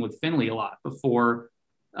talking with Finley a lot before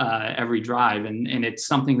every drive. And it's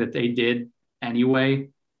something that they did anyway.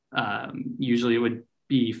 Usually it would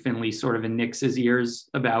be Finley sort of in Nix's ears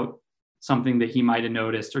about something that he might have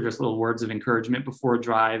noticed or just little words of encouragement before a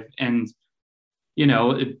drive. And,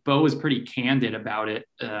 Bo was pretty candid about it.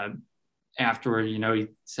 Afterward, he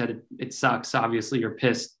said it sucks. Obviously, you're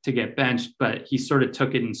pissed to get benched, but he sort of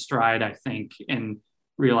took it in stride, I think, and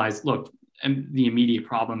realized, look, and the immediate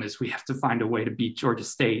problem is we have to find a way to beat Georgia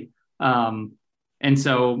State. And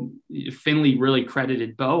so Finley really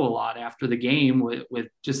credited Bo a lot after the game with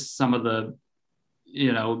just some of the,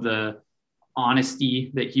 the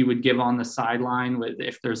honesty that he would give on the sideline. With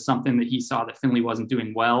if there's something that he saw that Finley wasn't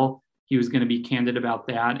doing well, he was going to be candid about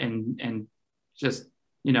that and just,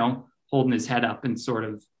 holding his head up and sort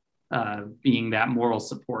of being that moral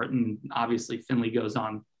support. And obviously Finley goes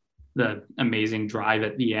on the amazing drive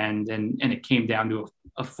at the end, and it came down to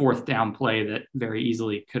a 4th down play that very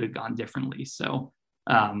easily could have gone differently. So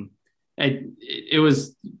it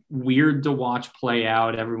was weird to watch play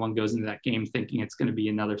out. Everyone goes into that game thinking it's going to be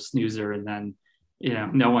another snoozer, and then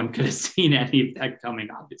no one could have seen any of that coming,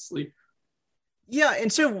 obviously. Yeah,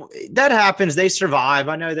 and so that happens. They survive.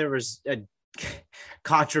 I know there was a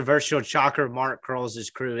controversial shocker of Mark Curls'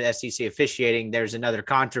 crew, SEC officiating. There's another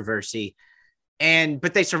controversy,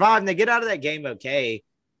 but they survive and they get out of that game okay.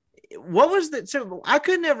 What was that? So I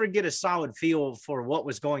could never get a solid feel for what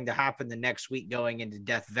was going to happen the next week going into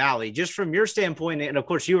Death Valley, just from your standpoint. And of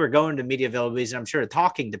course, you were going to media availabilities and I'm sure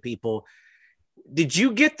talking to people. Did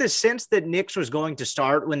you get the sense that Nix was going to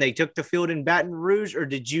start when they took the field in Baton Rouge, or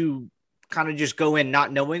did you kind of just go in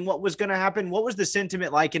not knowing what was going to happen? What was the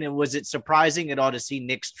sentiment like? And was it surprising at all to see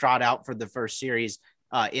Nix trot out for the first series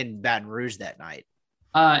in Baton Rouge that night?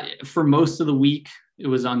 For most of the week, it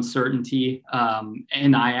was uncertainty.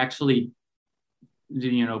 And I actually,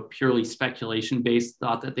 purely speculation based,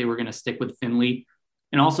 thought that they were going to stick with Finley.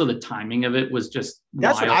 And also the timing of it was just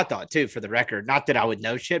that's wild. What I thought too, for the record. Not that I would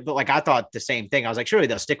know shit, but like I thought the same thing. I was like, surely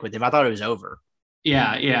they'll stick with him. I thought it was over.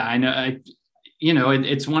 Yeah, I know.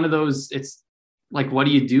 It's one of those. It's like, what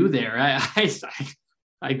do you do there?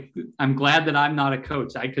 I'm glad that I'm not a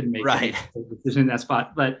coach. I couldn't make a decision in that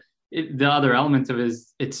spot. But the other element of it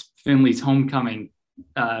is it's Finley's homecoming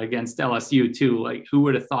against LSU too. Like, who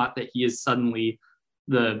would have thought that he is suddenly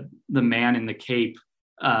the man in the cape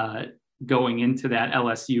going into that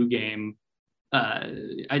LSU game?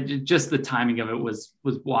 Just the timing of it was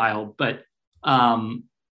wild. But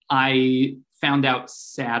I found out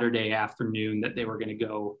Saturday afternoon that they were going to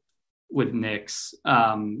go with Nix,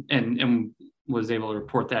 and was able to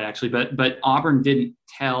report that actually. But Auburn didn't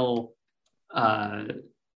tell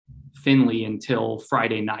Finley until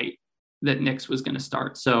Friday night that Nix was going to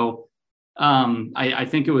start. So I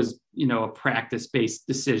think it was, a practice-based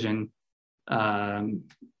decision. And,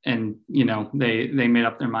 they made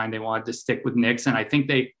up their mind. They wanted to stick with Nix. And I think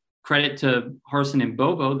they credit to Harsin and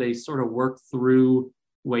Bobo. They sort of worked through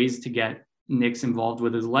ways to get Nix involved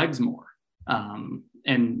with his legs more.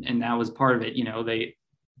 And that was part of it.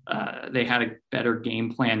 They had a better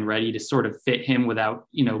game plan ready to sort of fit him without,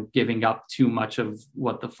 giving up too much of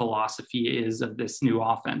what the philosophy is of this new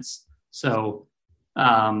offense. So,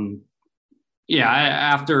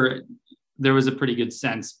 after there was a pretty good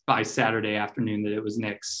sense by Saturday afternoon that it was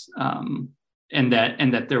Nix, and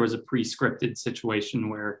that there was a pre-scripted situation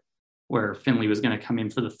where Finley was going to come in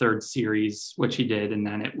for the third series, which he did, and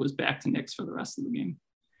then it was back to Nix for the rest of the game.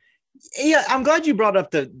 Yeah, I'm glad you brought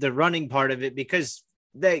up the running part of it, because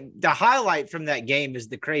the highlight from that game is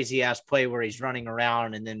the crazy ass play where he's running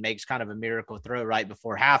around and then makes kind of a miracle throw right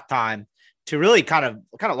before halftime to really kind of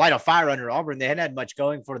light a fire under Auburn. They hadn't had much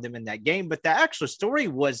going for them in that game, but the actual story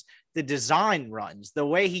was the design runs, the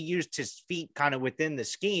way he used his feet kind of within the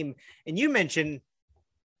scheme. And you mentioned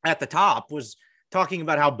at the top was talking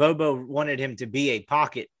about how Bobo wanted him to be a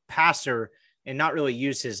pocket passer and not really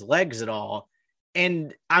use his legs at all.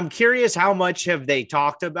 And I'm curious, how much have they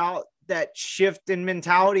talked about that shift in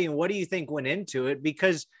mentality, and what do you think went into it?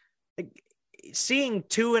 Because seeing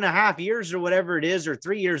 2.5 years or whatever it is, or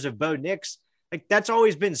 3 years of Bo Nix, like that's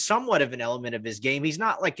always been somewhat of an element of his game. He's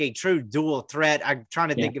not like a true dual threat. I'm trying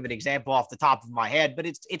to think of an example off the top of my head, but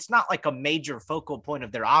it's not like a major focal point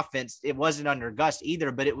of their offense. It wasn't under Gus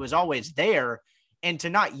either, but it was always there. And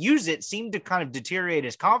to not use it seemed to kind of deteriorate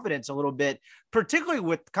his confidence a little bit, particularly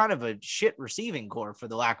with kind of a shit receiving core, for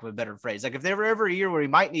the lack of a better phrase. Like if there were ever a year where he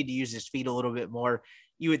might need to use his feet a little bit more,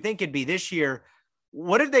 you would think it'd be this year.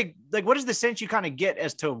 What is the sense you kind of get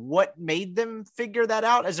as to what made them figure that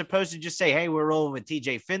out, as opposed to just say, hey, we're rolling with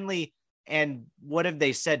TJ Finley? And what have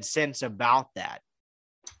they said since about that?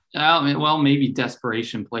 Well, maybe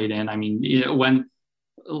desperation played in. I mean, when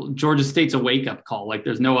Georgia State's a wake-up call, like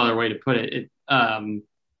there's no other way to put it.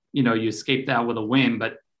 You escape that with a win,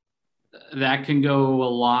 but that can go a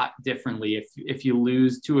lot differently if you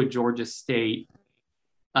lose to a Georgia State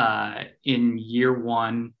in year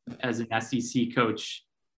one as an SEC coach.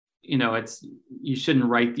 You shouldn't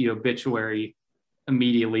write the obituary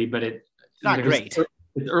immediately, but it's not great.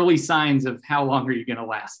 It's early signs of how long are you going to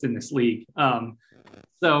last in this league.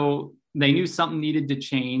 So they knew something needed to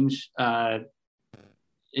change. Harsin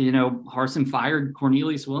fired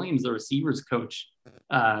Cornelius Williams, the receivers coach,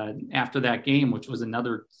 after that game, which was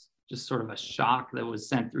another just sort of a shock that was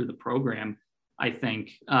sent through the program, I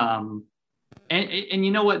think. And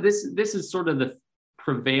you know what, this is sort of the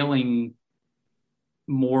prevailing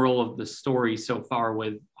moral of the story so far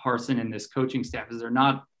with Harsin and this coaching staff, is they're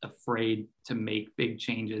not afraid to make big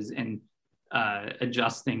changes and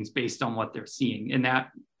adjust things based on what they're seeing. And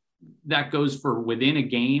that goes for within a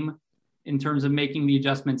game in terms of making the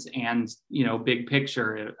adjustments, and, big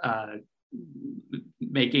picture,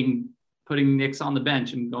 putting Nix on the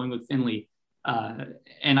bench and going with Finley.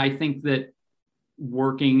 And I think that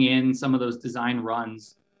working in some of those design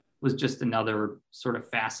runs was just another sort of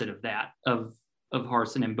facet of that, of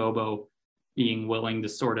Harsin and Bobo being willing to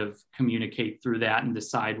sort of communicate through that and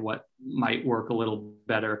decide what might work a little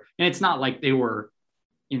better. And it's not like they were,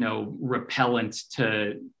 repellent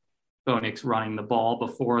to Bo Nix running the ball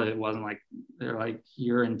before. It wasn't like they're like,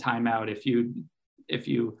 you're in timeout if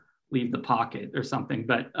you leave the pocket or something.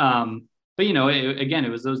 But again, it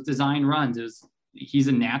was those design runs. He's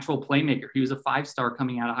a natural playmaker. He was a 5-star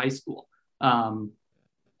coming out of high school.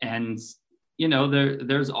 And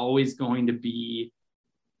there's always going to be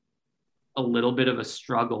a little bit of a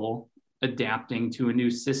struggle adapting to a new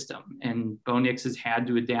system. And Bo Nix has had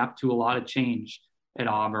to adapt to a lot of change at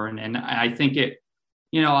Auburn. And I think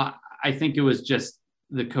I think it was just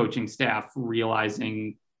the coaching staff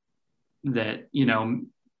realizing that,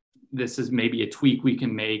 this is maybe a tweak we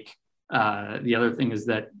can make. The other thing is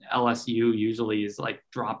that LSU usually is like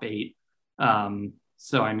drop 8.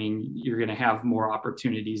 So, I mean, you're going to have more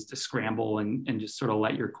opportunities to scramble and just sort of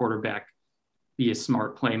let your quarterback be a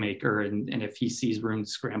smart playmaker. And if he sees room to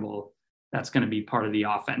scramble, that's going to be part of the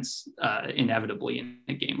offense inevitably in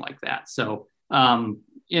a game like that. So,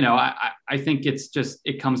 I think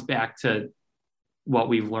it comes back to what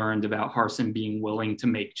we've learned about Harsin being willing to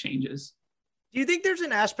make changes. Do you think there's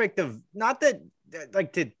an aspect of not that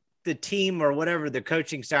like the team or whatever, the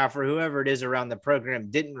coaching staff or whoever it is around the program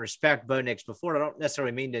didn't respect Bo Nix before? I don't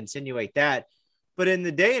necessarily mean to insinuate that, but in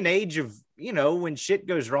the day and age of, when shit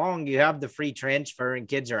goes wrong, you have the free transfer and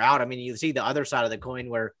kids are out. I mean, you see the other side of the coin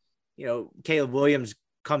where, Caleb Williams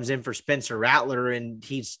comes in for Spencer Rattler and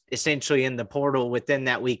he's essentially in the portal within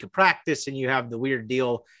that week of practice. And you have the weird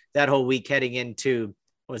deal that whole week heading into,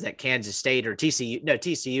 what was that, Kansas State or TCU? No,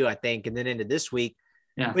 TCU, I think. And then into this week.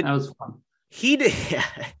 Yeah, but that was fun. He did.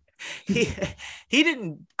 He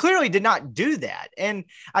clearly did not do that. And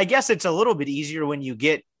I guess it's a little bit easier when you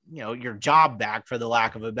get, your job back, for the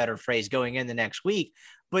lack of a better phrase, going in the next week.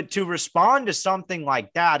 But to respond to something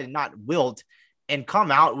like that and not wilt and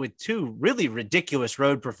come out with 2 really ridiculous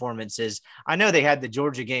road performances. I know they had the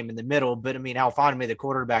Georgia game in the middle, but I mean, Al Fontenay, the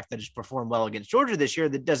quarterback that has performed well against Georgia this year,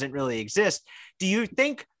 that doesn't really exist. Do you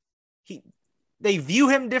think they view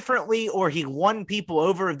him differently, or he won people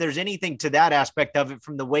over, if there's anything to that aspect of it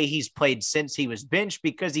from the way he's played since he was benched,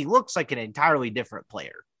 because he looks like an entirely different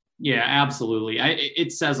player? Yeah, absolutely.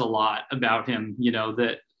 It says a lot about him,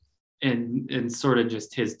 that and sort of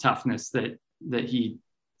just his toughness that he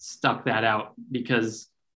stuck that out, because,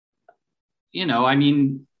 I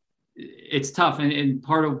mean, it's tough. And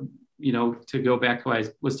part of, to go back to what I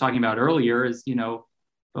was talking about earlier is, Bo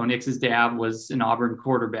Nix's dad was an Auburn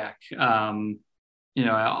quarterback.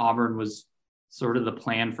 Auburn was sort of the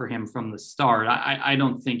plan for him from the start. I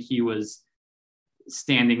don't think he was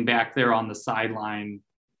standing back there on the sideline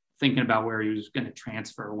thinking about where he was going to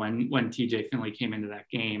transfer when TJ Finley came into that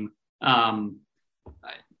game.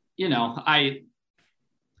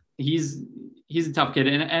 He's a tough kid.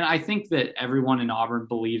 And I think that everyone in Auburn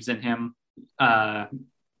believes in him. That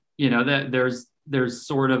there's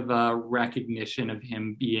sort of a recognition of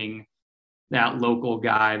him being that local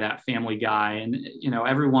guy, that family guy. And,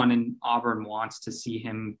 everyone in Auburn wants to see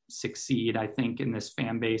him succeed, I think, in this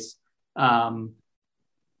fan base.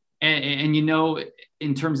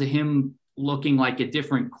 In terms of him looking like a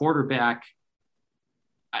different quarterback,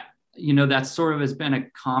 that sort of has been a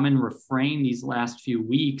common refrain these last few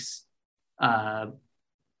weeks. But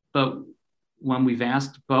when we've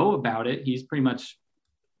asked Bo about it, he's pretty much,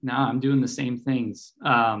 no, I'm doing the same things.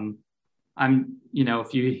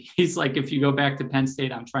 If you go back to Penn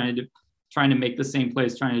State, I'm trying to make the same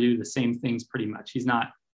plays, trying to do the same things pretty much. He's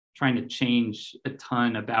not trying to change a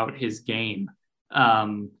ton about his game.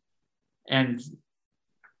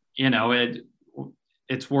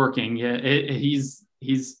 It's working.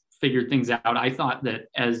 He's figured things out. I thought that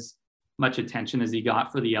as much attention as he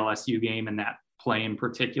got for the LSU game and that play in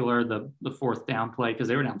particular, the fourth down play, because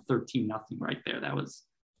they were down 13-0 right there. That was,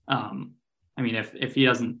 if he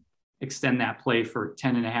doesn't extend that play for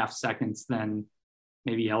 10.5 seconds, then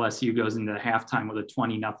maybe LSU goes into halftime with a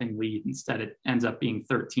 20-0 lead. Instead, it ends up being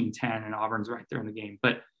 13-10 and Auburn's right there in the game.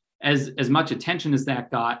 But as much attention as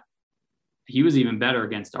that got, he was even better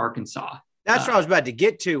against Arkansas. That's what I was about to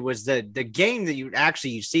get to, was the game that you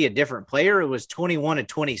see a different player. It was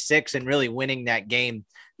 21-26 and really winning that game,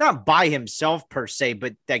 not by himself per se,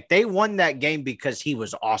 but like they won that game because he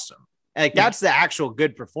was awesome. Like that's the actual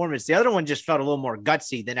good performance. The other one just felt a little more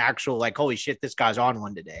gutsy than actual, like, holy shit, this guy's on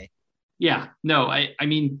one today. Yeah, no, I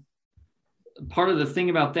mean, part of the thing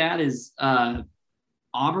about that is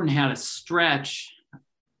Auburn had a stretch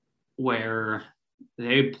where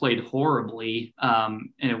they played horribly,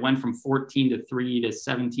 and it went from 14-3 to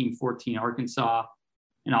 17-14 Arkansas,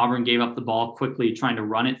 and Auburn gave up the ball quickly, trying to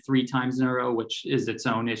run it 3 times in a row, which is its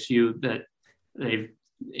own issue that they've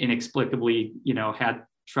inexplicably, had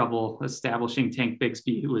trouble establishing. Tank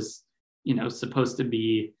Bigsby, who was, supposed to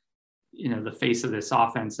be, the face of this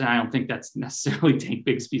offense. And I don't think that's necessarily Tank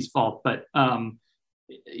Bigsby's fault, but,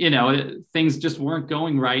 things just weren't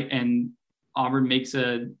going right. And Auburn makes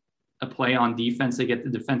a play on defense. They get the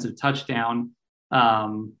defensive touchdown. They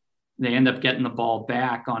end up getting the ball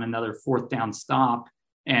back on another 4th down stop.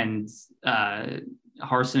 And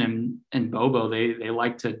Harsin and Bobo, they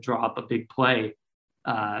like to draw up a big play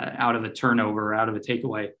out of a turnover, out of a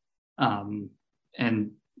takeaway.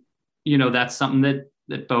 And, that's something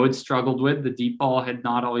that Bo had struggled with. The deep ball had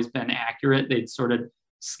not always been accurate. They'd sort of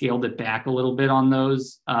scaled it back a little bit on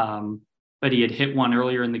those. But he had hit one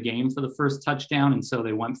earlier in the game for the first touchdown. And so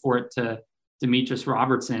they went for it to Demetrius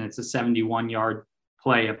Robertson. It's a 71-yard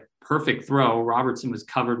play, a perfect throw. Robertson was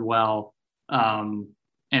covered well.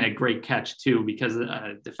 And a great catch too, because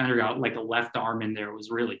a defender got like a left arm in there. It was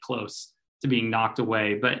really close to being knocked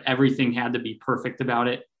away, but everything had to be perfect about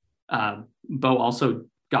it. Bo also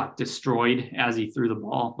got destroyed as he threw the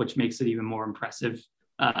ball, which makes it even more impressive.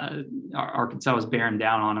 Arkansas was bearing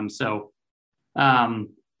down on him. So, that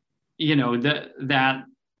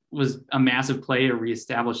was a massive play to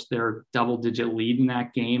reestablish their double-digit lead in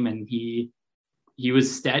that game. And he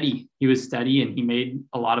was steady. He was steady, and he made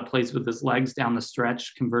a lot of plays with his legs down the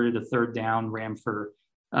stretch, converted a third down, ran for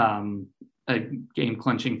a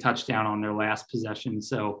game-clinching touchdown on their last possession.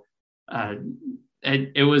 So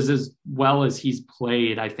it was as well as he's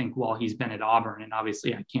played, I think, while he's been at Auburn. And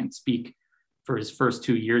obviously I can't speak for his first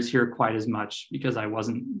 2 years here quite as much because I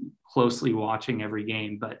wasn't closely watching every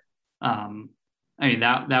game. But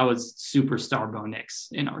that was superstar Bo Nix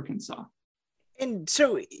in Arkansas. And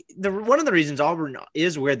so one of the reasons Auburn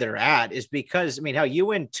is where they're at is because, how you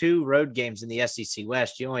win 2 road games in the SEC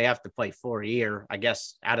West, you only have to play 4 a year. I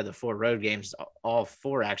guess out of the 4 road games, all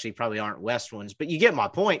 4 actually probably aren't West ones, but you get my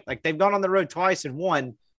point. Like, they've gone on the road twice and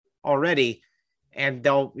won already. And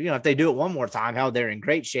they'll, if they do it one more time, they're in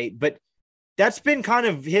great shape. But that's been kind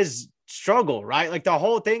of his struggle, right? Like, the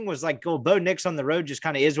whole thing was like, Bo Nix on the road just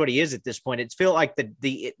kind of is what he is at this point. It's feel like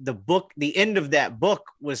the book, the end of that book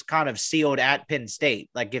was kind of sealed at Penn State.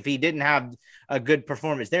 Like, if he didn't have a good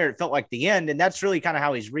performance there, it felt like the end. And that's really kind of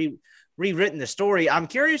how he's rewritten the story. I'm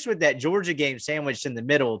curious with that Georgia game sandwiched in the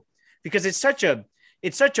middle, because it's such a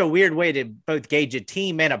weird way to both gauge a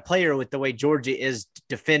team and a player with the way Georgia is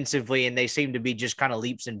defensively. And they seem to be just kind of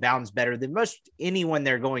leaps and bounds better than most anyone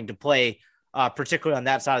they're going to play, particularly on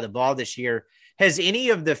that side of the ball this year. Has any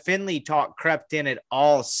of the Finley talk crept in at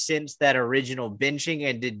all since that original benching?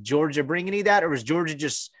 And did Georgia bring any of that? Or was Georgia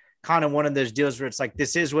just kind of one of those deals where it's like,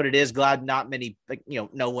 this is what it is. Glad not many,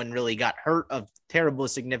 no one really got hurt of terrible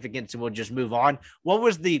significance, and we'll just move on. What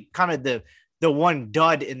was the kind of the one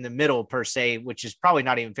dud in the middle per se, which is probably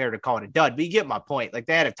not even fair to call it a dud, but you get my point. Like,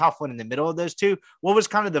 they had a tough one in the middle of those 2. What was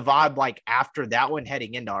kind of the vibe like after that one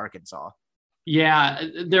heading into Arkansas? Yeah,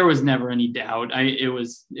 there was never any doubt. It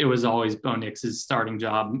was always Bo Nix's starting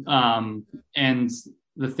job. And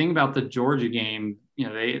the thing about the Georgia game,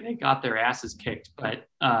 they got their asses kicked, but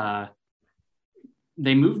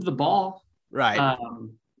they moved the ball. Right.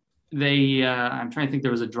 I'm trying to think,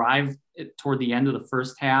 there was a drive toward the end of the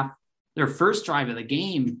first half. Their first drive of the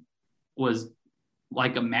game was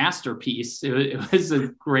like a masterpiece. It was as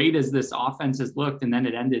great as this offense has looked, and then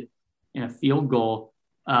it ended in a field goal.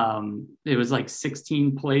 It was like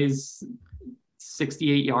 16 plays,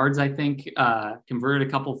 68 yards, I think, converted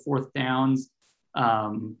a couple 4th downs.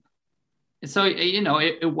 So,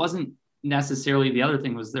 it wasn't necessarily, the other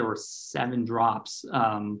thing was there were 7 drops.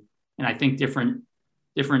 And I think different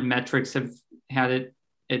metrics have had it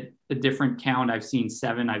at a different count. I've seen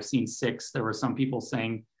 7, I've seen 6. There were some people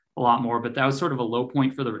saying a lot more, but that was sort of a low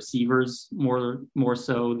point for the receivers more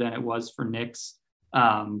so than it was for Nix.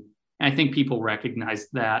 And I think people recognized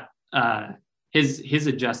that his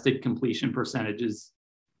adjusted completion percentage is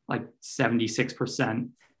like 76%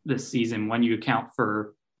 this season when you account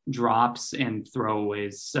for drops and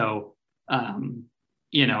throwaways. So,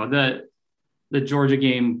 the Georgia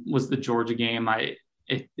game was the Georgia game.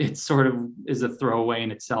 It sort of is a throwaway in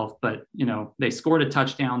itself, but, they scored a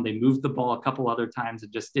touchdown. They moved the ball a couple other times. It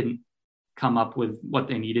just didn't come up with what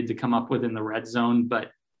they needed to come up with in the red zone. But,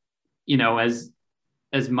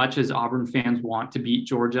 as much as Auburn fans want to beat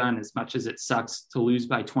Georgia, and as much as it sucks to lose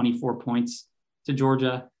by 24 points to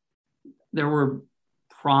Georgia, there were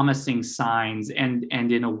promising signs, and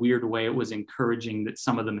in a weird way, it was encouraging that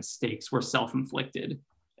some of the mistakes were self-inflicted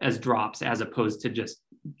as drops, as opposed to just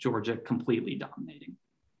Georgia completely dominating.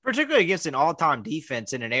 Particularly against an all-time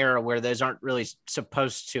defense in an era where those aren't really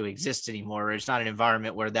supposed to exist anymore. It's not an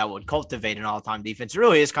environment where that would cultivate an all-time defense. It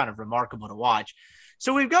really is kind of remarkable to watch.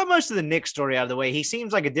 So we've got most of the Nix story out of the way. He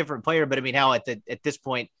seems like a different player, but at this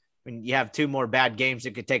point, when you have 2 more bad games,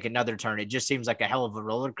 it could take another turn. It just seems like a hell of a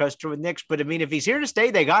roller coaster with Nix. But if he's here to stay,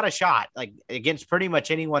 they got a shot, like, against pretty much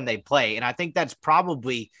anyone they play. And I think that's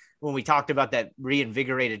probably, when we talked about that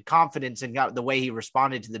reinvigorated confidence and got the way he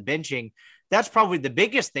responded to the benching, that's probably the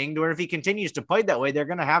biggest thing, to where if he continues to play that way, they're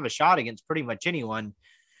going to have a shot against pretty much anyone.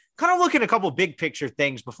 kind of looking at a couple big picture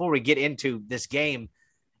things before we get into this game.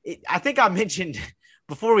 I think I mentioned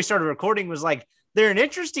before we started recording was like, they're an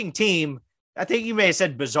interesting team. I think you may have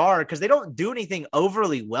said bizarre because they don't do anything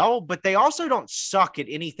overly well, but they also don't suck at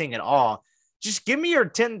anything at all. Just give me your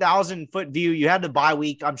 10,000 foot view. You had the bye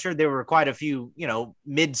week. I'm sure there were quite a few,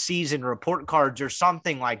 mid-season report cards or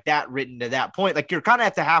something like that written to that point. Like, you're kind of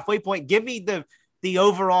at the halfway point. Give me the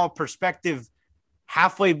overall perspective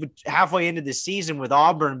halfway into the season with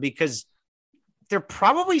Auburn, because they're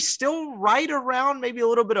probably still right around, maybe a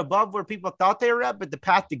little bit above where people thought they were at, but the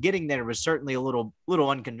path to getting there was certainly a little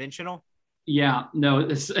unconventional. Yeah, no,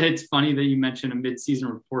 it's funny that you mentioned a mid-season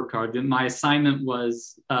report card. My assignment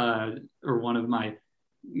was, or one of my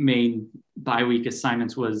main bye week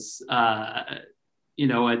assignments was, the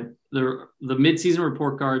mid-season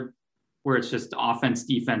report card where it's just offense,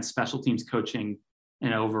 defense, special teams, coaching,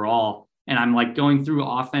 and overall. And I'm like going through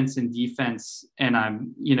offense and defense, and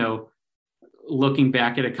I'm, looking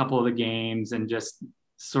back at a couple of the games and just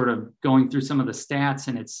sort of going through some of the stats.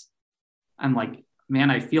 And I'm like,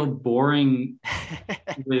 man, I feel boring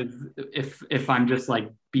with if I'm just like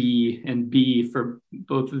B and B for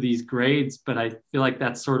both of these grades, but I feel like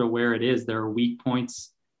that's sort of where it is. There are weak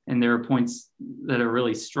points and there are points that are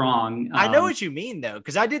really strong. I know what you mean though,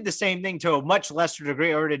 because I did the same thing to a much lesser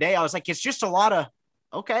degree over today. I was like, it's just a lot of,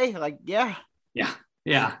 okay, like, yeah.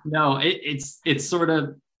 No, it's sort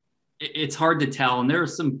of, it's hard to tell. And there are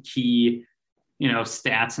some key,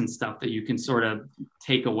 stats and stuff that you can sort of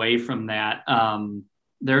take away from that.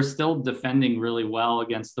 They're still defending really well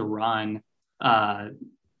against the run. Power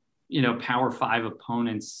 5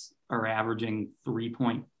 opponents are averaging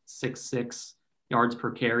 3.66 yards per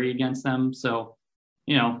carry against them. So,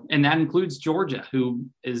 and that includes Georgia, who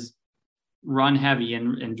is run heavy,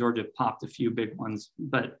 and Georgia popped a few big ones,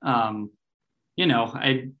 but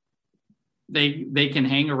they can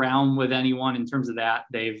hang around with anyone in terms of that.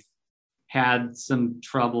 They've had some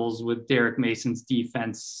troubles with Derek Mason's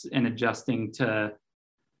defense and adjusting to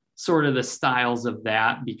sort of the styles of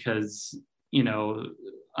that because,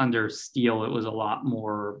 under Steele, it was a lot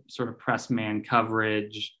more sort of press man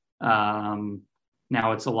coverage. Now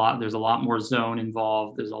there's a lot more zone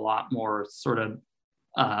involved. There's a lot more sort of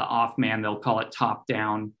off man, they'll call it top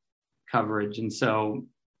down coverage. And so,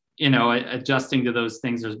 adjusting to those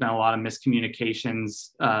things, there's been a lot of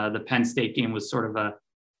miscommunications. The Penn State game was sort of a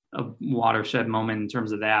watershed moment in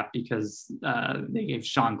terms of that because they gave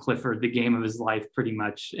Sean Clifford the game of his life pretty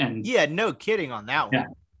much. And yeah, no kidding on that one.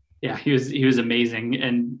 Yeah, he was amazing.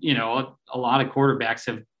 And, a lot of quarterbacks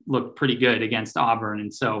have looked pretty good against Auburn.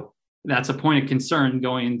 And so that's a point of concern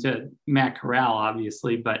going into Matt Corral,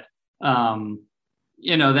 obviously. But,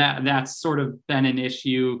 that's sort of been an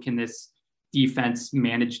issue. Can this defense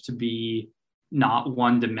manage to be not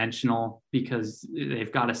one-dimensional because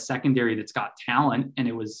they've got a secondary that's got talent? And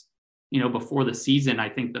it was, before the season, I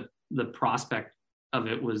think the prospect of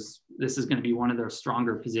it was this is going to be one of their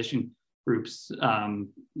stronger position groups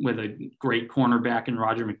with a great cornerback in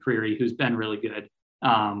Roger McCreary, who's been really good.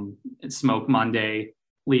 Smoke Monday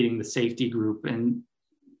leading the safety group. And,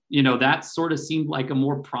 that sort of seemed like a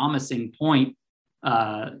more promising point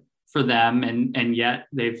for them. And yet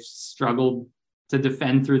they've struggled to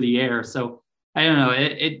defend through the air. So I don't know.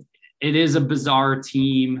 It is a bizarre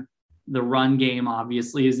team. The run game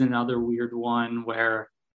obviously is another weird one where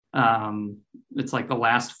it's like the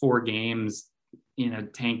last 4 games,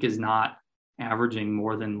 Tank is not averaging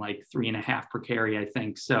more than like 3.5 per carry, I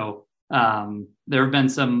think. So there have been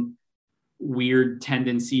some weird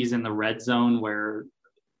tendencies in the red zone where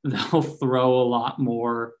they'll throw a lot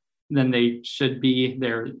more than they should be.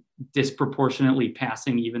 They're disproportionately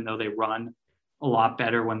passing, even though they run a lot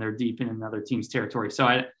better when they're deep in another team's territory.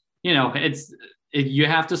 So you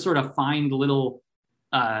have to sort of find little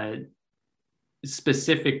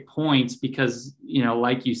specific points because,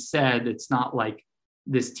 like you said, it's not like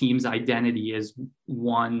this team's identity is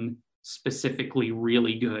one specifically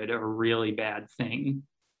really good or really bad thing.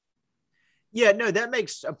 Yeah, no, that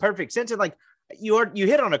makes a perfect sense. And like you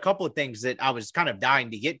hit on a couple of things that I was kind of dying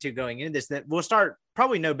to get to going into this, that we'll start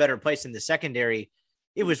probably no better place in the secondary.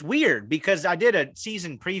 It was weird because I did a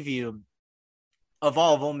season preview of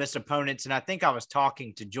all of Ole Miss opponents, and I think I was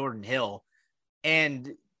talking to Jordan Hill.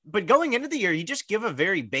 But going into the year, you just give a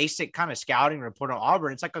very basic kind of scouting report on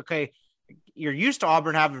Auburn. It's like, okay, you're used to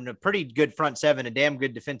Auburn having a pretty good front seven, a damn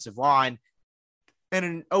good defensive line, and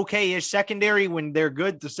an okay-ish secondary. When they're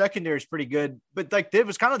good, the secondary is pretty good. But like it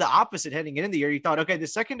was kind of the opposite heading into the year. You thought, okay, the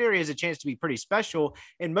secondary has a chance to be pretty special,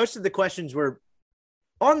 and most of the questions were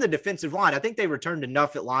on the defensive line. I think they returned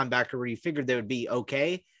enough at linebacker where you figured they would be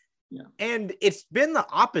okay. Yeah. And it's been the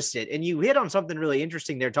opposite. And you hit on something really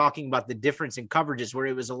interesting there, talking about the difference in coverages, where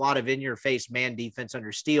it was a lot of in-your-face man defense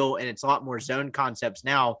under Steele, and it's a lot more zone concepts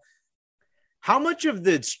now. How much of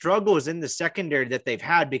the struggle is in the secondary that they've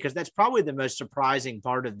had, because that's probably the most surprising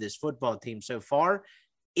part of this football team so far,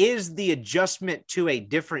 is the adjustment to a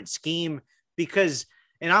different scheme? Because,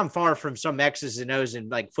 and I'm far from some X's and O's in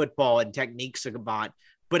like football and techniques about,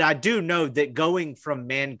 but I do know that going from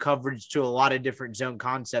man coverage to a lot of different zone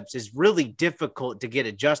concepts is really difficult to get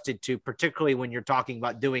adjusted to, particularly when you're talking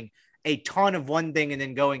about doing a ton of one thing and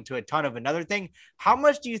then going to a ton of another thing. How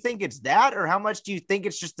much do you think it's that, or how much do you think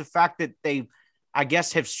it's just the fact that they, I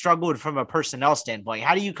guess, have struggled from a personnel standpoint?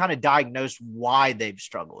 How do you kind of diagnose why they've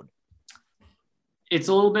struggled? It's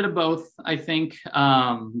a little bit of both, I think.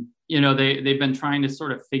 They've been trying to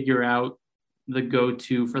sort of figure out the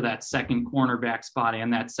go-to for that second cornerback spot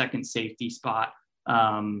and that second safety spot.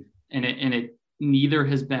 And it neither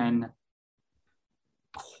has been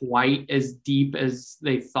quite as deep as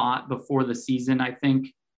they thought before the season, I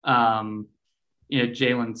think.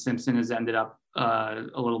 Jalen Simpson has ended up a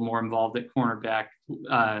little more involved at cornerback,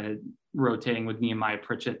 rotating with Nehemiah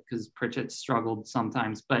Pritchett, because Pritchett struggled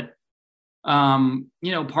sometimes. But,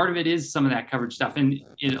 part of it is some of that coverage stuff. And,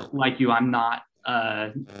 like you, I'm not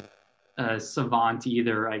a savant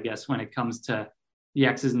either, I guess, when it comes to the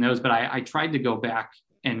X's and O's. But I tried to go back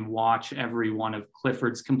and watch every one of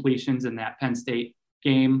Clifford's completions in that Penn State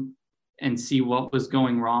game and see what was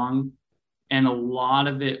going wrong. And a lot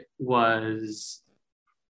of it was,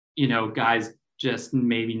 guys just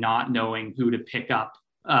maybe not knowing who to pick up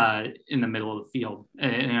in the middle of the field.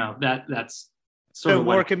 That's sort of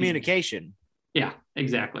more communication. Yeah,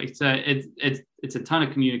 exactly. So it's a ton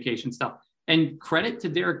of communication stuff. And credit to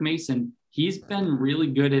Derek Mason. He's been really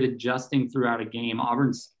good at adjusting throughout a game.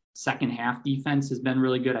 Auburn's second half defense has been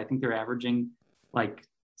really good. I think they're averaging like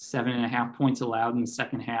 7.5 points allowed in the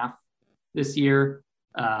second half this year.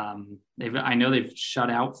 I know they've shut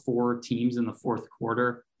out 4 teams in the fourth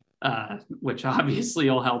quarter, which obviously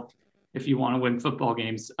will help if you want to win football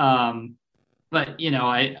games. But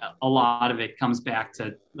a lot of it comes back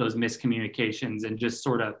to those miscommunications and just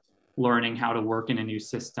sort of learning how to work in a new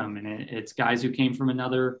system. And it's guys who came from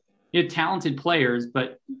another, talented players,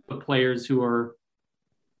 but players who are,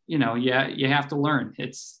 you have to learn.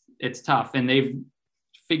 It's tough, and they've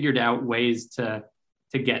figured out ways to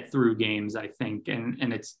get through games, I think,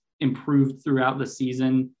 and it's improved throughout the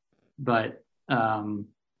season. But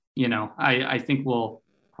I think we'll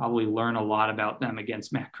probably learn a lot about them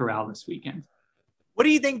against Matt Corral this weekend. What do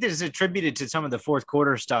you think that is attributed to some of the fourth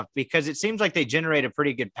quarter stuff? Because it seems like they generate a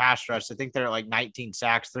pretty good pass rush. I think they're at like 19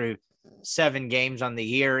 sacks through 7 games on the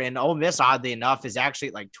year. And Ole Miss, oddly enough, is actually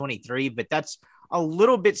at like 23, but that's a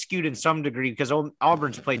little bit skewed in some degree because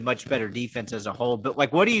Auburn's played much better defense as a whole. But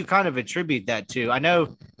like, what do you kind of attribute that to? I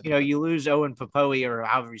know, you lose Owen Popoe, or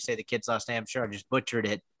however you say the kid's last name. I'm sure I just butchered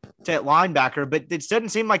it, to linebacker, but it doesn't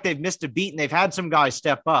seem like they've missed a beat, and they've had some guys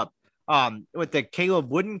step up. With the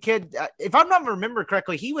Caleb Wooden kid, if I'm not remember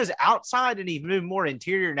correctly, he was outside and he moved more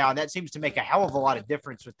interior now, and that seems to make a hell of a lot of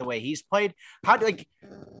difference with the way he's played. How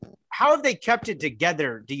have they kept it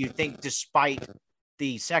together, do you think, despite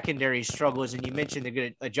the secondary struggles? And you mentioned the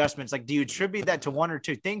good adjustments. Like, do you attribute that to one or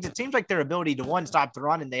two things? It seems like their ability to, one, stop the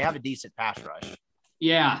run, and they have a decent pass rush.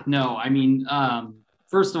 Yeah, no, I mean,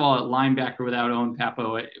 first of all, at linebacker without Owen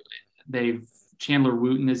Pappoe, Chandler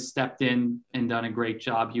Wooten has stepped in and done a great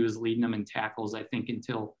job. He was leading them in tackles, I think,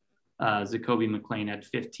 until Zacoby McClain had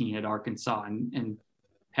 15 at Arkansas and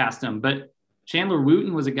passed him. But Chandler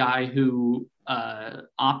Wooten was a guy who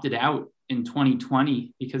opted out in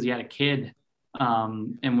 2020 because he had a kid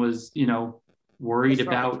and was, worried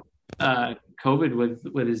about COVID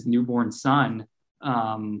with his newborn son.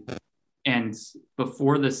 And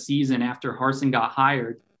before the season, after Harsin got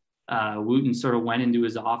hired, Wooten sort of went into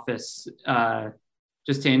his office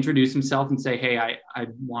just to introduce himself and say, hey, I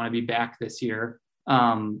want to be back this year.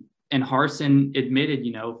 And Harsin admitted,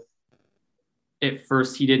 at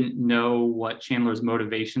first he didn't know what Chandler's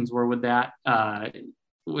motivations were with that,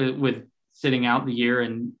 with sitting out the year.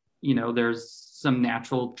 And, there's some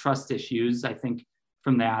natural trust issues, I think,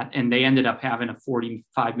 from that. And they ended up having a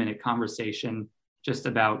 45-minute conversation just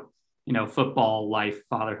about, football, life,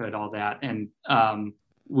 fatherhood, all that. And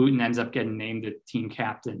Wooten ends up getting named the team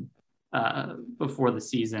captain before the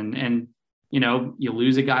season. And, you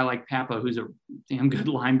lose a guy like Pappoe, who's a damn good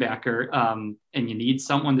linebacker, and you need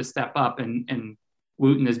someone to step up. And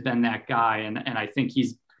Wooten has been that guy. And I think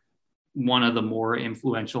he's one of the more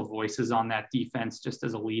influential voices on that defense, just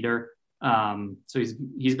as a leader. So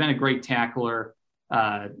he's been a great tackler.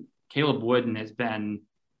 Caleb Wooden has been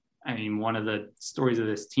I mean, one of the stories of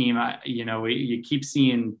this team, you keep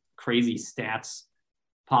seeing crazy stats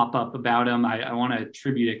pop up about him. I want to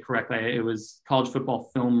attribute it correctly. It was College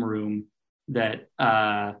Football Film Room that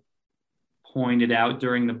pointed out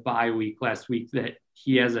during the bye week last week that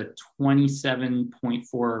he has a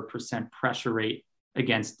 27.4% pressure rate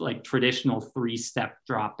against like traditional 3-step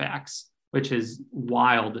dropbacks, which is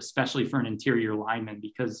wild, especially for an interior lineman,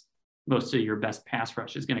 because most of your best pass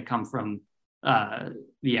rush is going to come from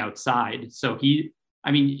the outside. So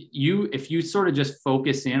if you sort of just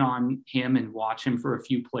focus in on him and watch him for a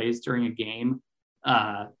few plays during a game,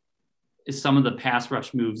 some of the pass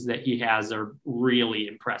rush moves that he has are really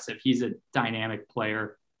impressive. He's a dynamic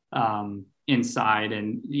player inside,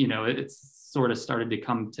 and it's sort of started to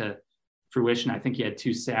come to fruition. I think he had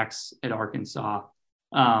 2 sacks at Arkansas,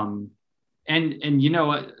 and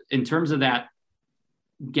in terms of that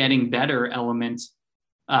getting better element,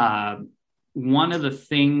 one of the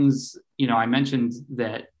things, I mentioned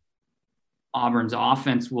that Auburn's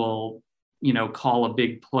offense will, call a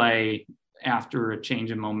big play after a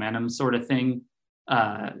change in momentum sort of thing.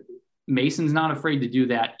 Mason's not afraid to do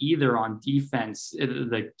that either on defense.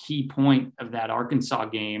 The key point of that Arkansas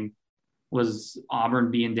game was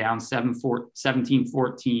Auburn being down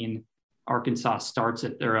 17-14. Arkansas starts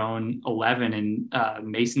at their own 11, and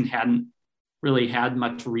Mason hadn't really had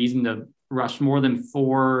much reason to rush more than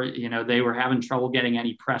 4. They were having trouble getting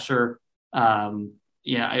any pressure.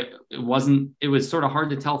 It was sort of hard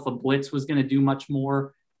to tell if a blitz was going to do much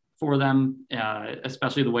more for them,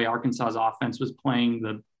 especially the way Arkansas's offense was playing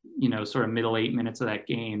the, sort of middle 8 minutes of that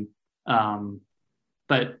game.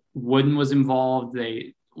 But Wooden was involved.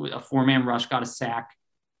 A 4-man rush got a sack,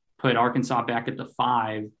 put Arkansas back at the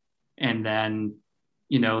 5. And then,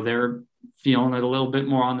 they're feeling it a little bit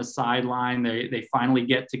more on the sideline. They finally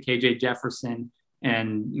get to KJ Jefferson,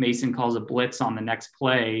 and Mason calls a blitz on the next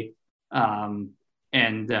play. And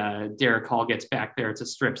Derek Hall gets back there. It's a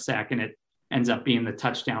strip sack, and it ends up being the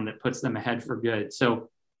touchdown that puts them ahead for good. So,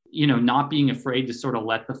 not being afraid to sort of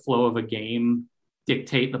let the flow of a game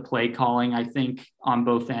dictate the play calling, I think on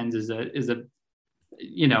both ends is a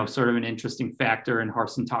sort of an interesting factor. And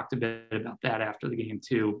Harsin talked a bit about that after the game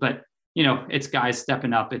too. But, it's guys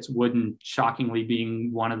stepping up. It's Wooden shockingly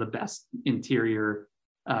being one of the best interior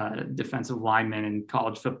defensive linemen in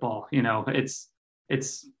college football. It's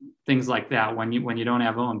things like that. When you don't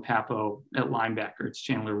have Owen Papo at linebacker, it's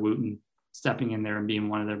Chandler Wooten stepping in there and being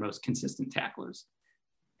one of their most consistent tacklers.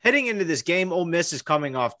 Heading into this game, Ole Miss is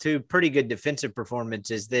coming off 2 pretty good defensive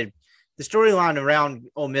performances. The storyline around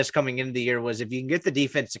Ole Miss coming into the year was if you can get the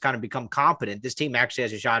defense to kind of become competent, this team actually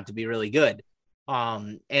has a shot to be really good.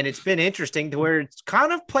 And it's been interesting to where it's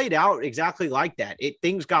kind of played out exactly like that.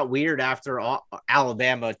 Things got weird after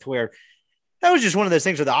Alabama, to where that was just one of those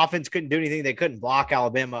things where the offense couldn't do anything. They couldn't block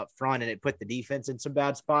Alabama up front, and it put the defense in some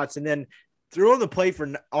bad spots. And then threw on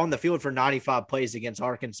the field for 95 plays against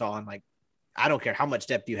Arkansas. And I don't care how much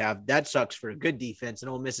depth you have. That sucks for a good defense,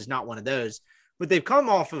 and Ole Miss is not one of those. But they've come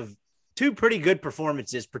off of 2 pretty good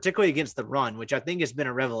performances, particularly against the run, which I think has been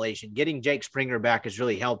a revelation. Getting Jake Springer back has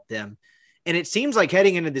really helped them. And it seems like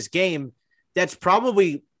heading into this game, that's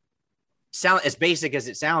probably sound as basic as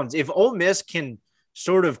it sounds. If Ole Miss can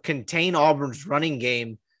sort of contain Auburn's running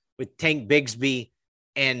game with Tank Bigsby,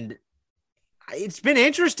 and it's been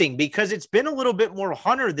interesting because it's been a little bit more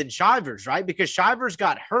Hunter than Shivers, right? Because Shivers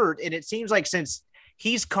got hurt, and it seems like since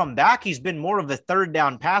he's come back, he's been more of a 3rd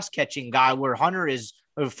down pass catching guy, where Hunter is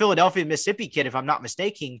a Philadelphia, Mississippi kid, if I'm not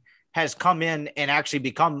mistaken, has come in and actually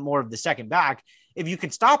become more of the second back. If you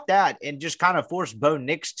can stop that and just kind of force Bo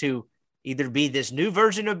Nix to either be this new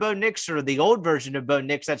version of Bo Nix or the old version of Bo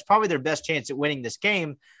Nix, that's probably their best chance at winning this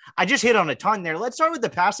game. I just hit on a ton there. Let's start with the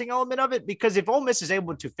passing element of it, because if Ole Miss is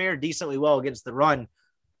able to fare decently well against the run,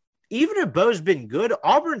 even if Bo's been good,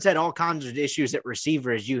 Auburn's had all kinds of issues at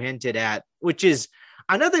receiver, as you hinted at, which is,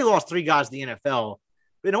 I know they lost 3 guys to the NFL,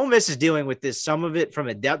 but Ole Miss is dealing with this, some of it from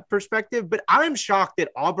a depth perspective, but I'm shocked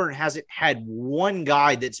that Auburn hasn't had one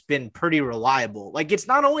guy that's been pretty reliable. It's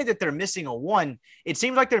not only that they're missing a 1, it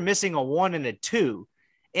seems like they're missing a 1 and a 2.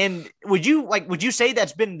 And would you say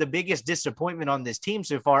that's been the biggest disappointment on this team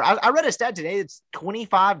so far? I read a stat today. It's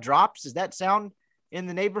 25 drops. Does that sound in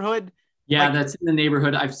the neighborhood? Yeah, that's in the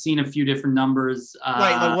neighborhood. I've seen a few different numbers.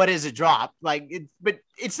 What is a drop? But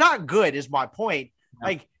it's not good is my point.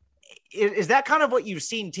 No. Is that kind of what you've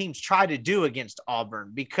seen teams try to do against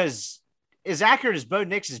Auburn? Because as accurate as Bo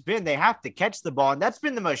Nix has been, they have to catch the ball. And that's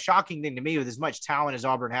been the most shocking thing to me with as much talent as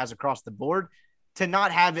Auburn has across the board, to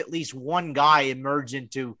not have at least one guy emerge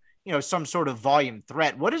into, some sort of volume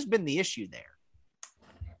threat. What has been the issue there?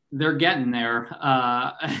 They're getting there.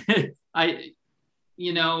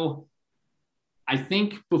 I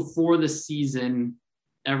think before the season,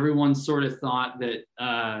 everyone sort of thought that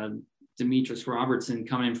Demetrius Robertson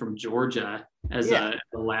coming in from Georgia as a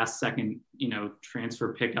last second,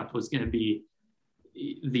 transfer pickup was going to be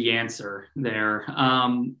the answer there.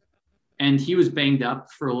 And he was banged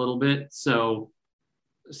up for a little bit. So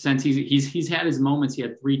since he's had his moments, he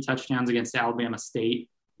had 3 touchdowns against Alabama State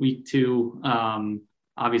week 2.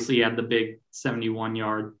 Obviously he had the big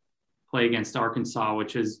 71-yard play against Arkansas,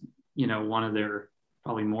 which is, one of their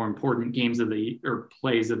probably more important plays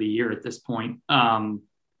of the year at this point.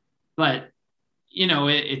 But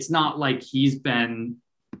it's not like he's been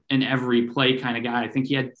an every play kind of guy. I think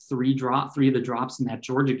he had 3 of the drops in that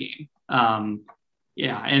Georgia game. And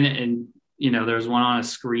there was one on a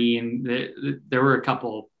screen. There were a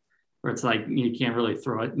couple where it's like you can't really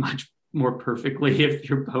throw it much more perfectly if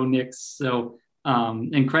you're Bo Nix. So,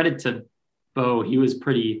 and credit to Bo, he was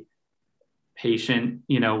pretty patient,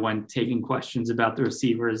 when taking questions about the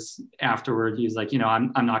receivers afterward. He was like,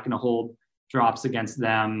 I'm not going to hold drops against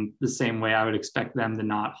them the same way I would expect them to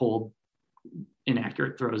not hold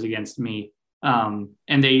inaccurate throws against me. And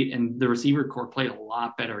the receiver corps played a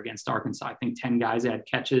lot better against Arkansas. I think 10 guys had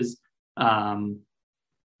catches. Kobe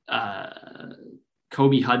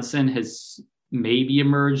Hudson has maybe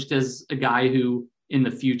emerged as a guy who in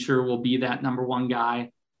the future will be that number 1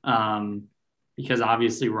 guy. Because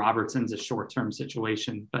obviously Robertson's a short-term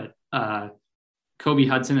situation, but Kobe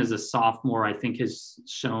Hudson as a sophomore, I think has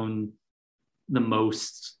shown the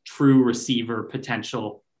most true receiver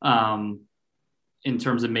potential in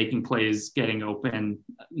terms of making plays, getting open,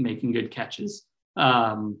 making good catches.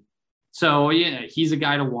 So he's a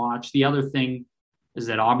guy to watch. The other thing is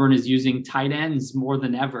that Auburn is using tight ends more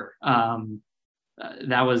than ever.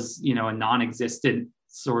 That was, a non-existent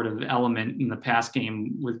sort of element in the pass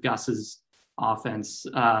game with Gus's offense.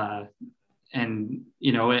 I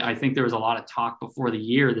think there was a lot of talk before the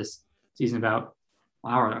year this season about,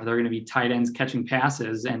 wow, are there going to be tight ends catching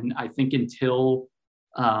passes? And I think until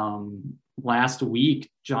last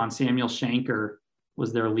week, John Samuel Shanker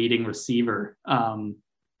was their leading receiver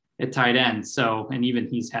at tight end. So, and even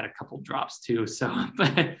he's had a couple drops too. So,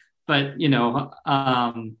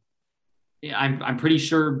 I'm pretty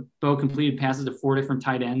sure Bo completed passes to 4 different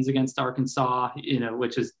tight ends against Arkansas,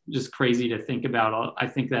 which is just crazy to think about. I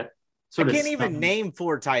think that I can't even name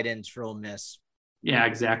 4 tight ends for Ole Miss. Yeah,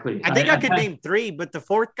 exactly. I think I could name 3, but the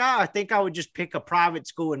 4th guy, I think I would just pick a private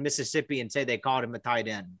school in Mississippi and say they called him a tight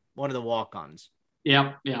end, one of the walk-ons.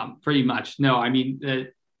 Yeah, pretty much. No, I mean,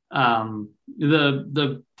 the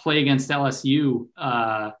play against LSU,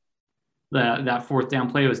 that 4th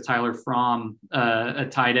down play was Tyler Fromm, a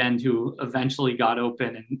tight end who eventually got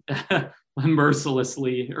open and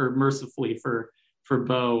mercifully for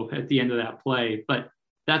Bo at the end of that play. But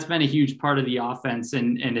that's been a huge part of the offense,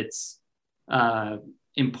 and it's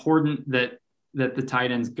important that the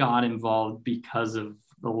tight ends got involved because of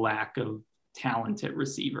the lack of talent at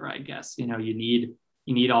receiver, I guess. You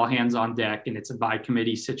need all hands on deck, and it's a by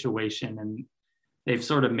committee situation, and they've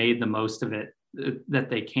sort of made the most of it that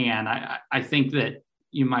they can. I think that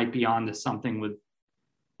you might be onto something with,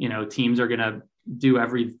 teams are going to do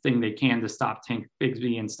everything they can to stop Tank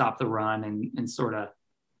Bigsby and stop the run and sort of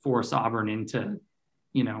force Auburn into,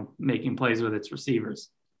 making plays with its receivers.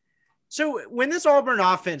 So when this Auburn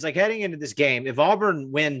offense, like heading into this game, if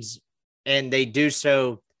Auburn wins and they do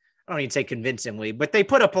so, I don't even say convincingly, but they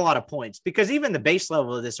put up a lot of points, because even the base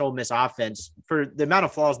level of this Ole Miss offense, for the amount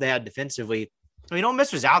of flaws they had defensively, I mean, Ole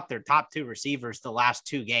Miss was out their top 2 receivers the last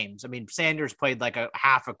 2 games. I mean, Sanders played like a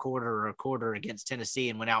half a quarter or a quarter against Tennessee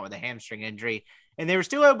and went out with a hamstring injury, and they were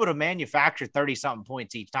still able to manufacture 30-something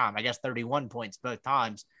points each time. I guess 31 points both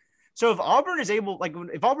times. So if Auburn is able,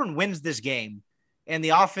 if Auburn wins this game and the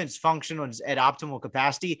offense functions at optimal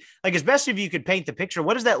capacity, especially if you could paint the picture,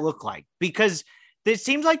 what does that look like? Because it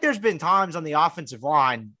seems like there's been times on the offensive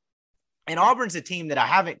line, and Auburn's a team that I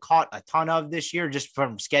haven't caught a ton of this year, just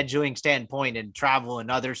from scheduling standpoint and travel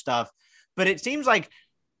and other stuff. But it seems like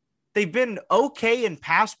they've been okay in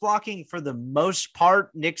pass blocking for the most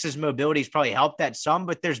part. Nix's mobility has probably helped that some,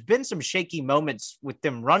 but there's been some shaky moments with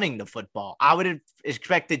them running the football. I would have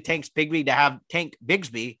expected Tank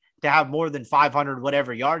Bigsby to have more than 500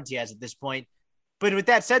 whatever yards he has at this point. But with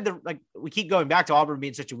that said, we keep going back to Auburn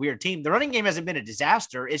being such a weird team. The running game hasn't been a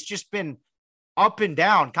disaster. It's just been up and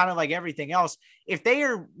down, kind of like everything else. If they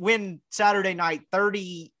win Saturday night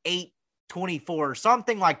 38-24,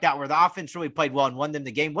 something like that, where the offense really played well and won them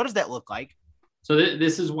the game, what does that look like? So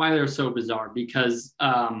this is why they're so bizarre, because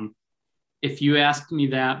if you asked me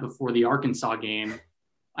that before the Arkansas game,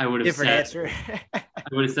 I would have Different said, answer. I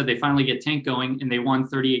would have said they finally get Tank going and they won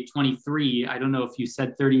 38-23. I don't know if you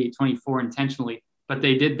said 38-24 intentionally, but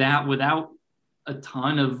they did that without a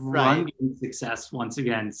ton of run game success once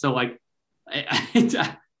again. So like, it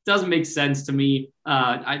doesn't make sense to me.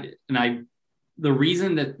 The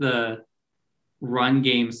reason that the run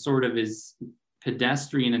game sort of is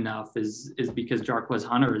pedestrian enough is because Jarquez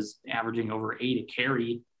Hunter is averaging over 8 a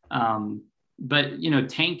carry. But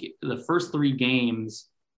Tank, the first 3 games,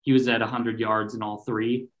 he was at 100 yards in all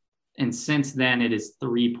 3. And since then it is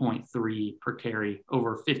 3.3 per carry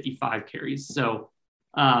over 55 carries. So,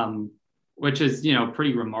 which is,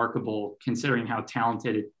 pretty remarkable considering how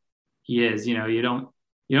talented he is. You don't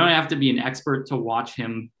have to be an expert to watch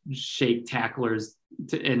him shake tacklers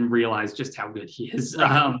and realize just how good he is.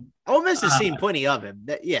 Right. Ole Miss has seen plenty of him.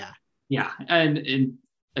 Yeah. And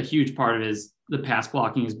a huge part of it is the pass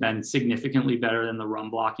blocking has been significantly better than the run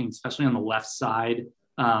blocking, especially on the left side.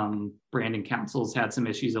 Brandon Council's had some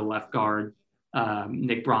issues at left guard.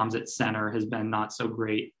 Nick Brahms at center has been not so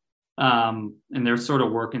great. And they're sort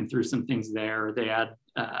of working through some things there. They had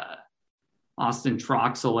Austin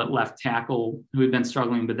Troxel at left tackle, who had been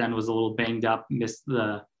struggling, but then was a little banged up, missed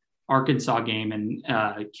the Arkansas game, and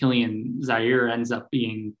Killian Zaire ends up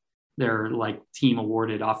being their team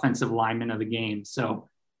awarded offensive lineman of the game. So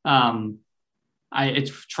Troxel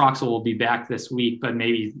will be back this week, but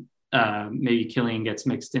maybe Killian gets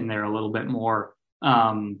mixed in there a little bit more.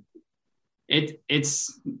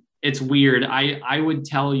 It's weird. I would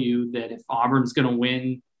tell you that if Auburn's going to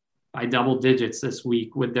win by double digits this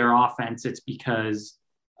week with their offense, it's because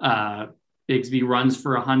Bigsby runs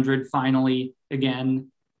for 100 finally again,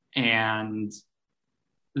 and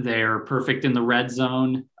they're perfect in the red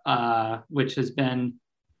zone, which has been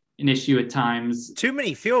an issue at times. Too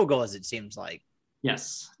many field goals, it seems like.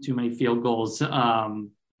 Yes, too many field goals. That's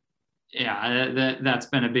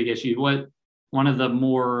been a big issue. One of the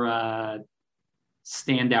more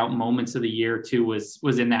standout moments of the year too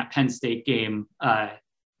was in that Penn State game.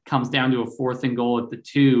 Comes down to a 4th and goal at the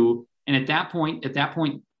 2, and at that point,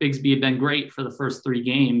 Bigsby had been great for the first 3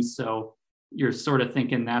 games. So you're sort of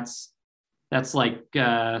thinking that's like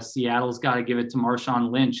Seattle's got to give it to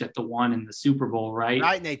Marshawn Lynch at the 1 in the Super Bowl, right?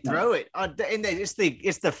 Right, and they throw it, and it's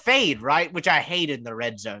the fade, right, which I hate in the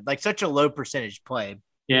red zone, like such a low percentage play.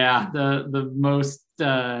 Yeah, the most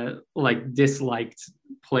disliked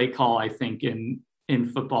play call I think in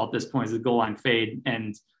football at this point is the goal line fade,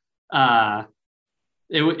 and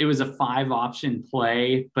it was a 5-option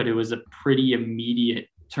play, but it was a pretty immediate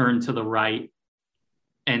turn to the right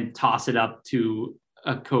and toss it up to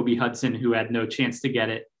Kobe Hudson, who had no chance to get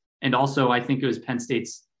it. And also, I think it was Penn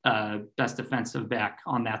State's best defensive back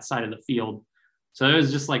on that side of the field. So it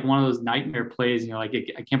was just like one of those nightmare plays. I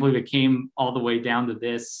can't believe it came all the way down to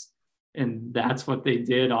this. And that's what they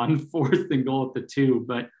did on 4th and goal at the 2.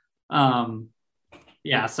 But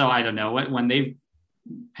so I don't know. When they've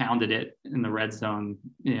pounded it in the red zone,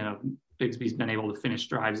 Bigsby's been able to finish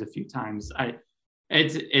drives a few times.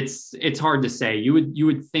 It's hard to say. You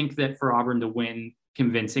would think that for Auburn to win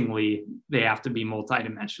convincingly, they have to be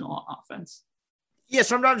multidimensional offense. Yeah,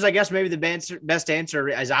 sometimes I guess maybe the best answer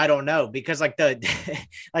is I don't know, because it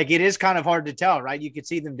is kind of hard to tell, right? You could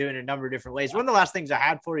see them doing it a number of different ways. One of the last things I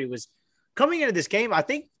had for you was coming into this game. I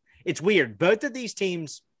think it's weird. Both of these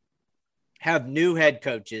teams have new head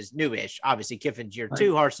coaches, newish, obviously Kiffin's year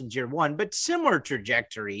 2, Harsin's year 1, but similar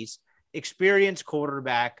trajectories, experienced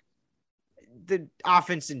quarterback. The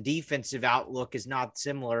offense and defensive outlook is not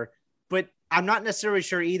similar, but I'm not necessarily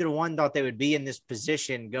sure either one thought they would be in this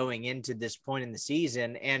position going into this point in the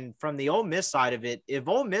season. And from the Ole Miss side of it, if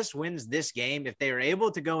Ole Miss wins this game, if they are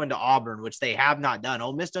able to go into Auburn, which they have not done,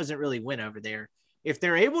 Ole Miss doesn't really win over there. If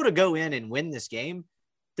they're able to go in and win this game,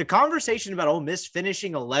 the conversation about Ole Miss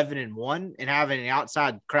finishing 11-1 and having an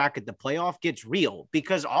outside crack at the playoff gets real,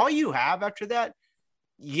 because all you have after that,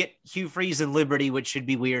 you get Hugh Freeze and Liberty, which should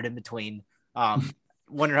be weird in between.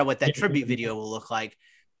 Wonder what that tribute video will look like.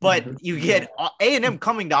 But you get A&M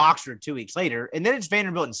coming to Oxford 2 weeks later, and then it's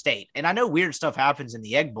Vanderbilt and State. And I know weird stuff happens in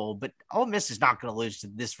the Egg Bowl, but Ole Miss is not going to lose to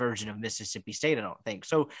this version of Mississippi State, I don't think.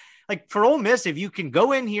 So, for Ole Miss, if you can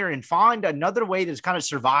go in here and find another way to kind of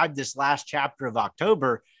survive this last chapter of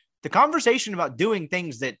October, the conversation about doing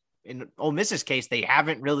things that, in Ole Miss's case, they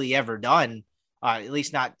haven't really ever done, at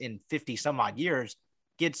least not in 50 some odd years,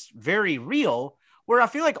 gets very real. Where I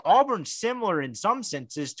feel like Auburn's similar in some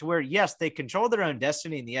senses to where, yes, they control their own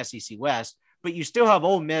destiny in the SEC West, but you still have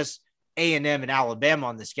Ole Miss, A&M, and Alabama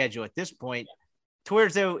on the schedule at this point. To where,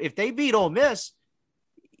 though, if they beat Ole Miss,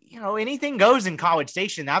 anything goes in College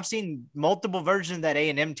Station. I've seen multiple versions of that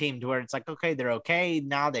A&M team to where it's like, okay, they're okay.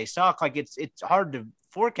 Now they suck. Like it's hard to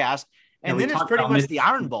forecast. And then it's pretty much the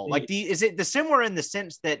Iron Bowl. Like, is it the similar in the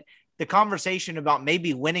sense that the conversation about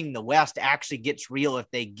maybe winning the West actually gets real if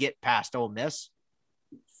they get past Ole Miss?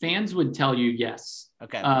 Fans would tell you yes.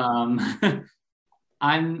 Okay.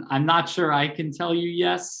 I'm not sure I can tell you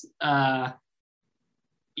yes.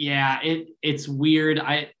 It's weird.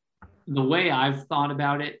 The way I've thought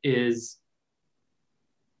about it is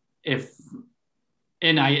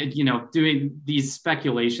doing these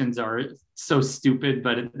speculations are so stupid,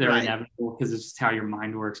 but they're inevitable because it's just how your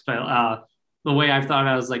mind works. But the way I've thought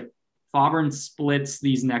about it is like, if Auburn splits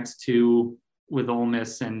these next two with Ole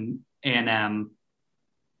Miss and A&M,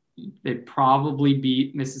 they probably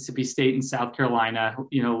beat Mississippi State and South Carolina.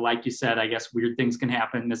 Like you said, I guess weird things can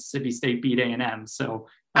happen. Mississippi State beat A&M. So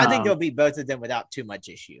I think they'll beat both of them without too much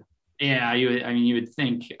issue. Yeah, you would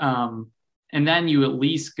think. And then you at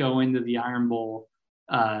least go into the Iron Bowl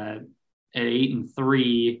at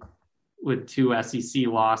 8-3 with 2 SEC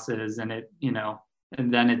losses. And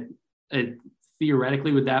and then it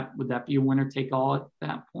theoretically, would that be a winner take all at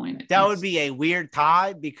that point? That would be a weird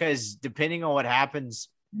tie because depending on what happens,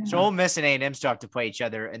 so Ole Miss and A&M still have to play each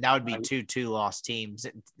other, and that would be 2 lost teams.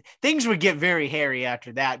 Things would get very hairy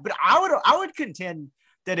after that. But I would contend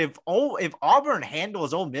that if Auburn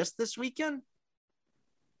handles Ole Miss this weekend,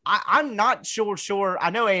 I'm not sure. I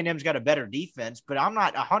know A&M's got a better defense, but I'm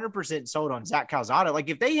not 100% sold on Zach Calzada. Like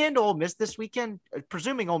if they handle Ole Miss this weekend,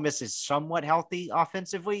 presuming Ole Miss is somewhat healthy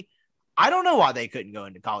offensively, I don't know why they couldn't go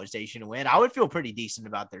into College Station and win. I would feel pretty decent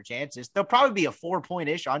about their chances. They'll probably be a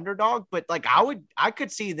 4-point-ish underdog, but like I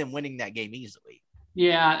could see them winning that game easily.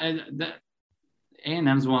 Yeah, and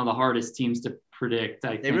A&M's one of the hardest teams to predict. I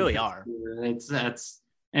think they really are.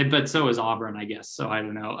 But so is Auburn, I guess. So I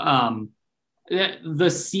don't know. The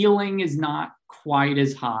ceiling is not quite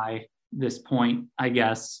as high this point, I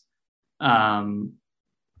guess,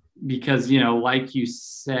 because like you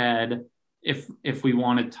said. If we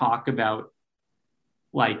want to talk about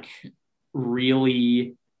like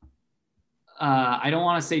really, I don't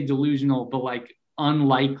want to say delusional, but like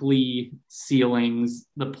unlikely ceilings,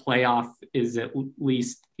 the playoff is at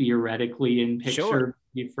least theoretically in picture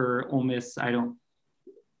for Ole Miss. I don't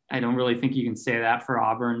really think you can say that for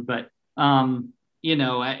Auburn, but and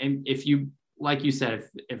if you, like you said,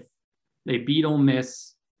 if they beat Ole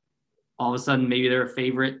Miss, all of a sudden maybe they're a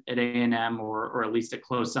favorite at A&M or at least a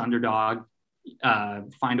close underdog.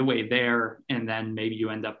 Find a way there, and then maybe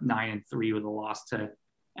you end up 9-3 with a loss to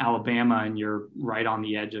Alabama, and you're right on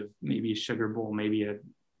the edge of maybe a Sugar Bowl, maybe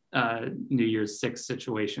a New Year's Six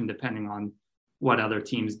situation, depending on what other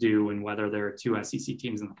teams do and whether there are 2 SEC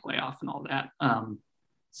teams in the playoff and all that.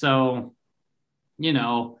 So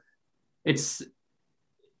it's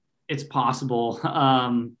possible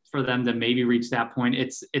for them to maybe reach that point.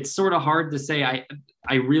 It's sort of hard to say.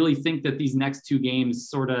 I really think that these next 2 games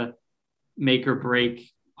sort of make or break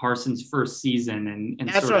Harsin's first season. And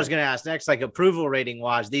that's what I was going to ask next. Like approval rating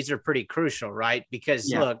wise, these are pretty crucial, right?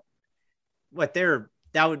 Because look,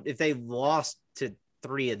 if they lost to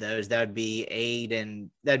 3 of those, that would be 8 and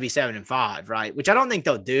that'd be 7-5, right? Which I don't think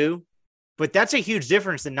they'll do, but that's a huge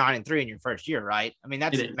difference than 9-3 in your first year, right? I mean,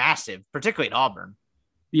 that's massive, particularly at Auburn.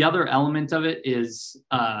 The other element of it is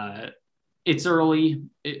it's early.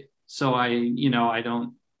 So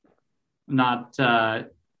I'm not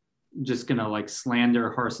just going to like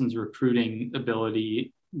slander Harsin's recruiting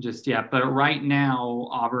ability just yet. But right now,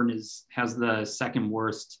 Auburn has the second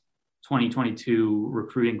worst 2022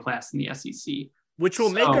 recruiting class in the SEC. Which will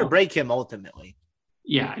make or break him ultimately.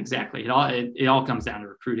 Yeah, exactly. It all comes down to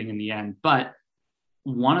recruiting in the end. But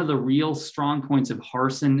one of the real strong points of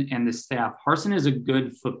Harsin and the staff, Harsin is a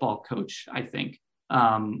good football coach, I think.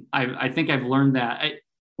 I think I've learned that.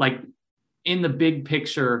 In the big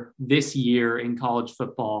picture this year in college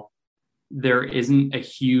football, there isn't a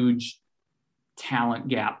huge talent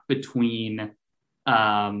gap between,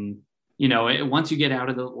 once you get out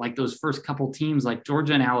of those first couple teams, like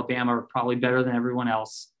Georgia and Alabama are probably better than everyone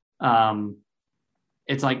else.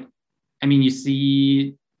 It's like, you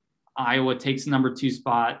see Iowa takes the number 2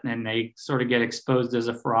 spot and they sort of get exposed as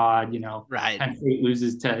a fraud, right. Penn State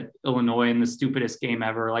loses to Illinois in the stupidest game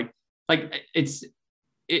ever. Like it's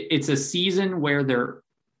a season where there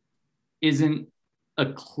isn't a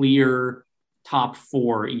clear top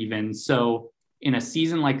 4 even. So in a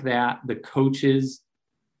season like that, the coaches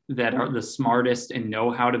that are the smartest and know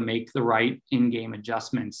how to make the right in-game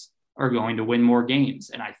adjustments are going to win more games.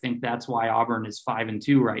 And I think that's why Auburn is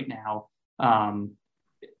 5-2 right now,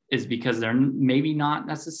 is because they're maybe not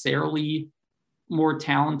necessarily more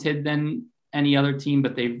talented than any other team,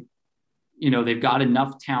 but they've got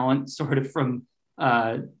enough talent sort of from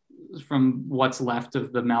what's left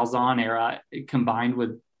of the Malzahn era, combined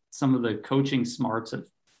with some of the coaching smarts of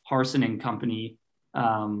Harsin and company,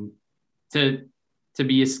 to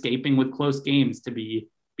be escaping with close games, to be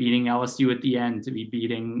beating LSU at the end, to be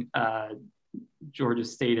beating Georgia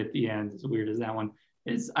State at the end. As weird as that one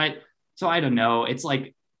is, I don't know. It's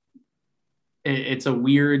like it's a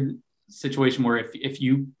weird situation where if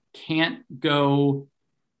you can't go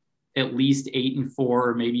at least 8-4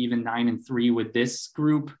 or maybe even 9-3 with this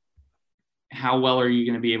group, how well are you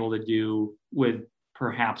going to be able to do with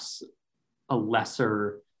perhaps a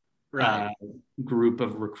lesser group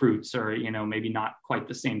of recruits, or maybe not quite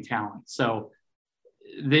the same talent? So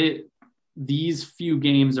these few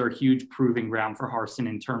games are huge proving ground for Harsin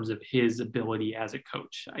in terms of his ability as a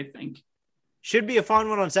coach, I think. Should be a fun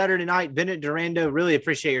one on Saturday night. Bennett Durando, really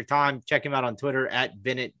appreciate your time. Check him out on Twitter at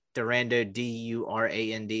Bennett Durando,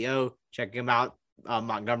 Durando. Check him out,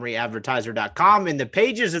 MontgomeryAdvertiser.com, and the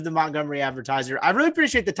pages of the Montgomery Advertiser. I really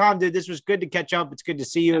appreciate the time, dude. This was good to catch up. It's good to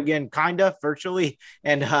see you again, kind of virtually,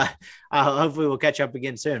 and hopefully we'll catch up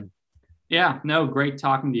again soon. Yeah, no, great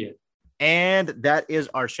talking to you. And that is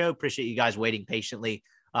our show. Appreciate you guys waiting patiently.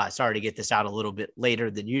 Sorry to get this out a little bit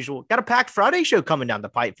later than usual. Got a packed Friday show coming down the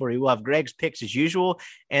pipe for you. We'll have Greg's picks as usual,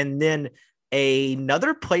 and then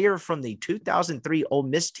another player from the 2003 Ole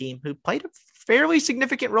Miss team who played a fairly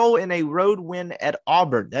significant role in a road win at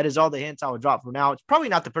Auburn. That is all the hints I would drop for now. It's probably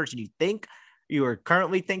not the person you think you are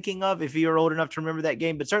currently thinking of if you are old enough to remember that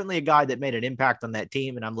game, but certainly a guy that made an impact on that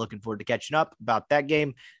team. And I'm looking forward to catching up about that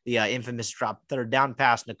game, the infamous drop third down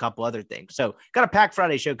pass, and a couple other things. So got a packed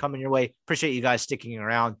Friday show coming your way. Appreciate you guys sticking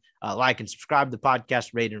around. Like and subscribe to the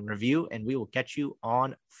podcast, rate and review, and we will catch you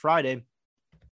on Friday.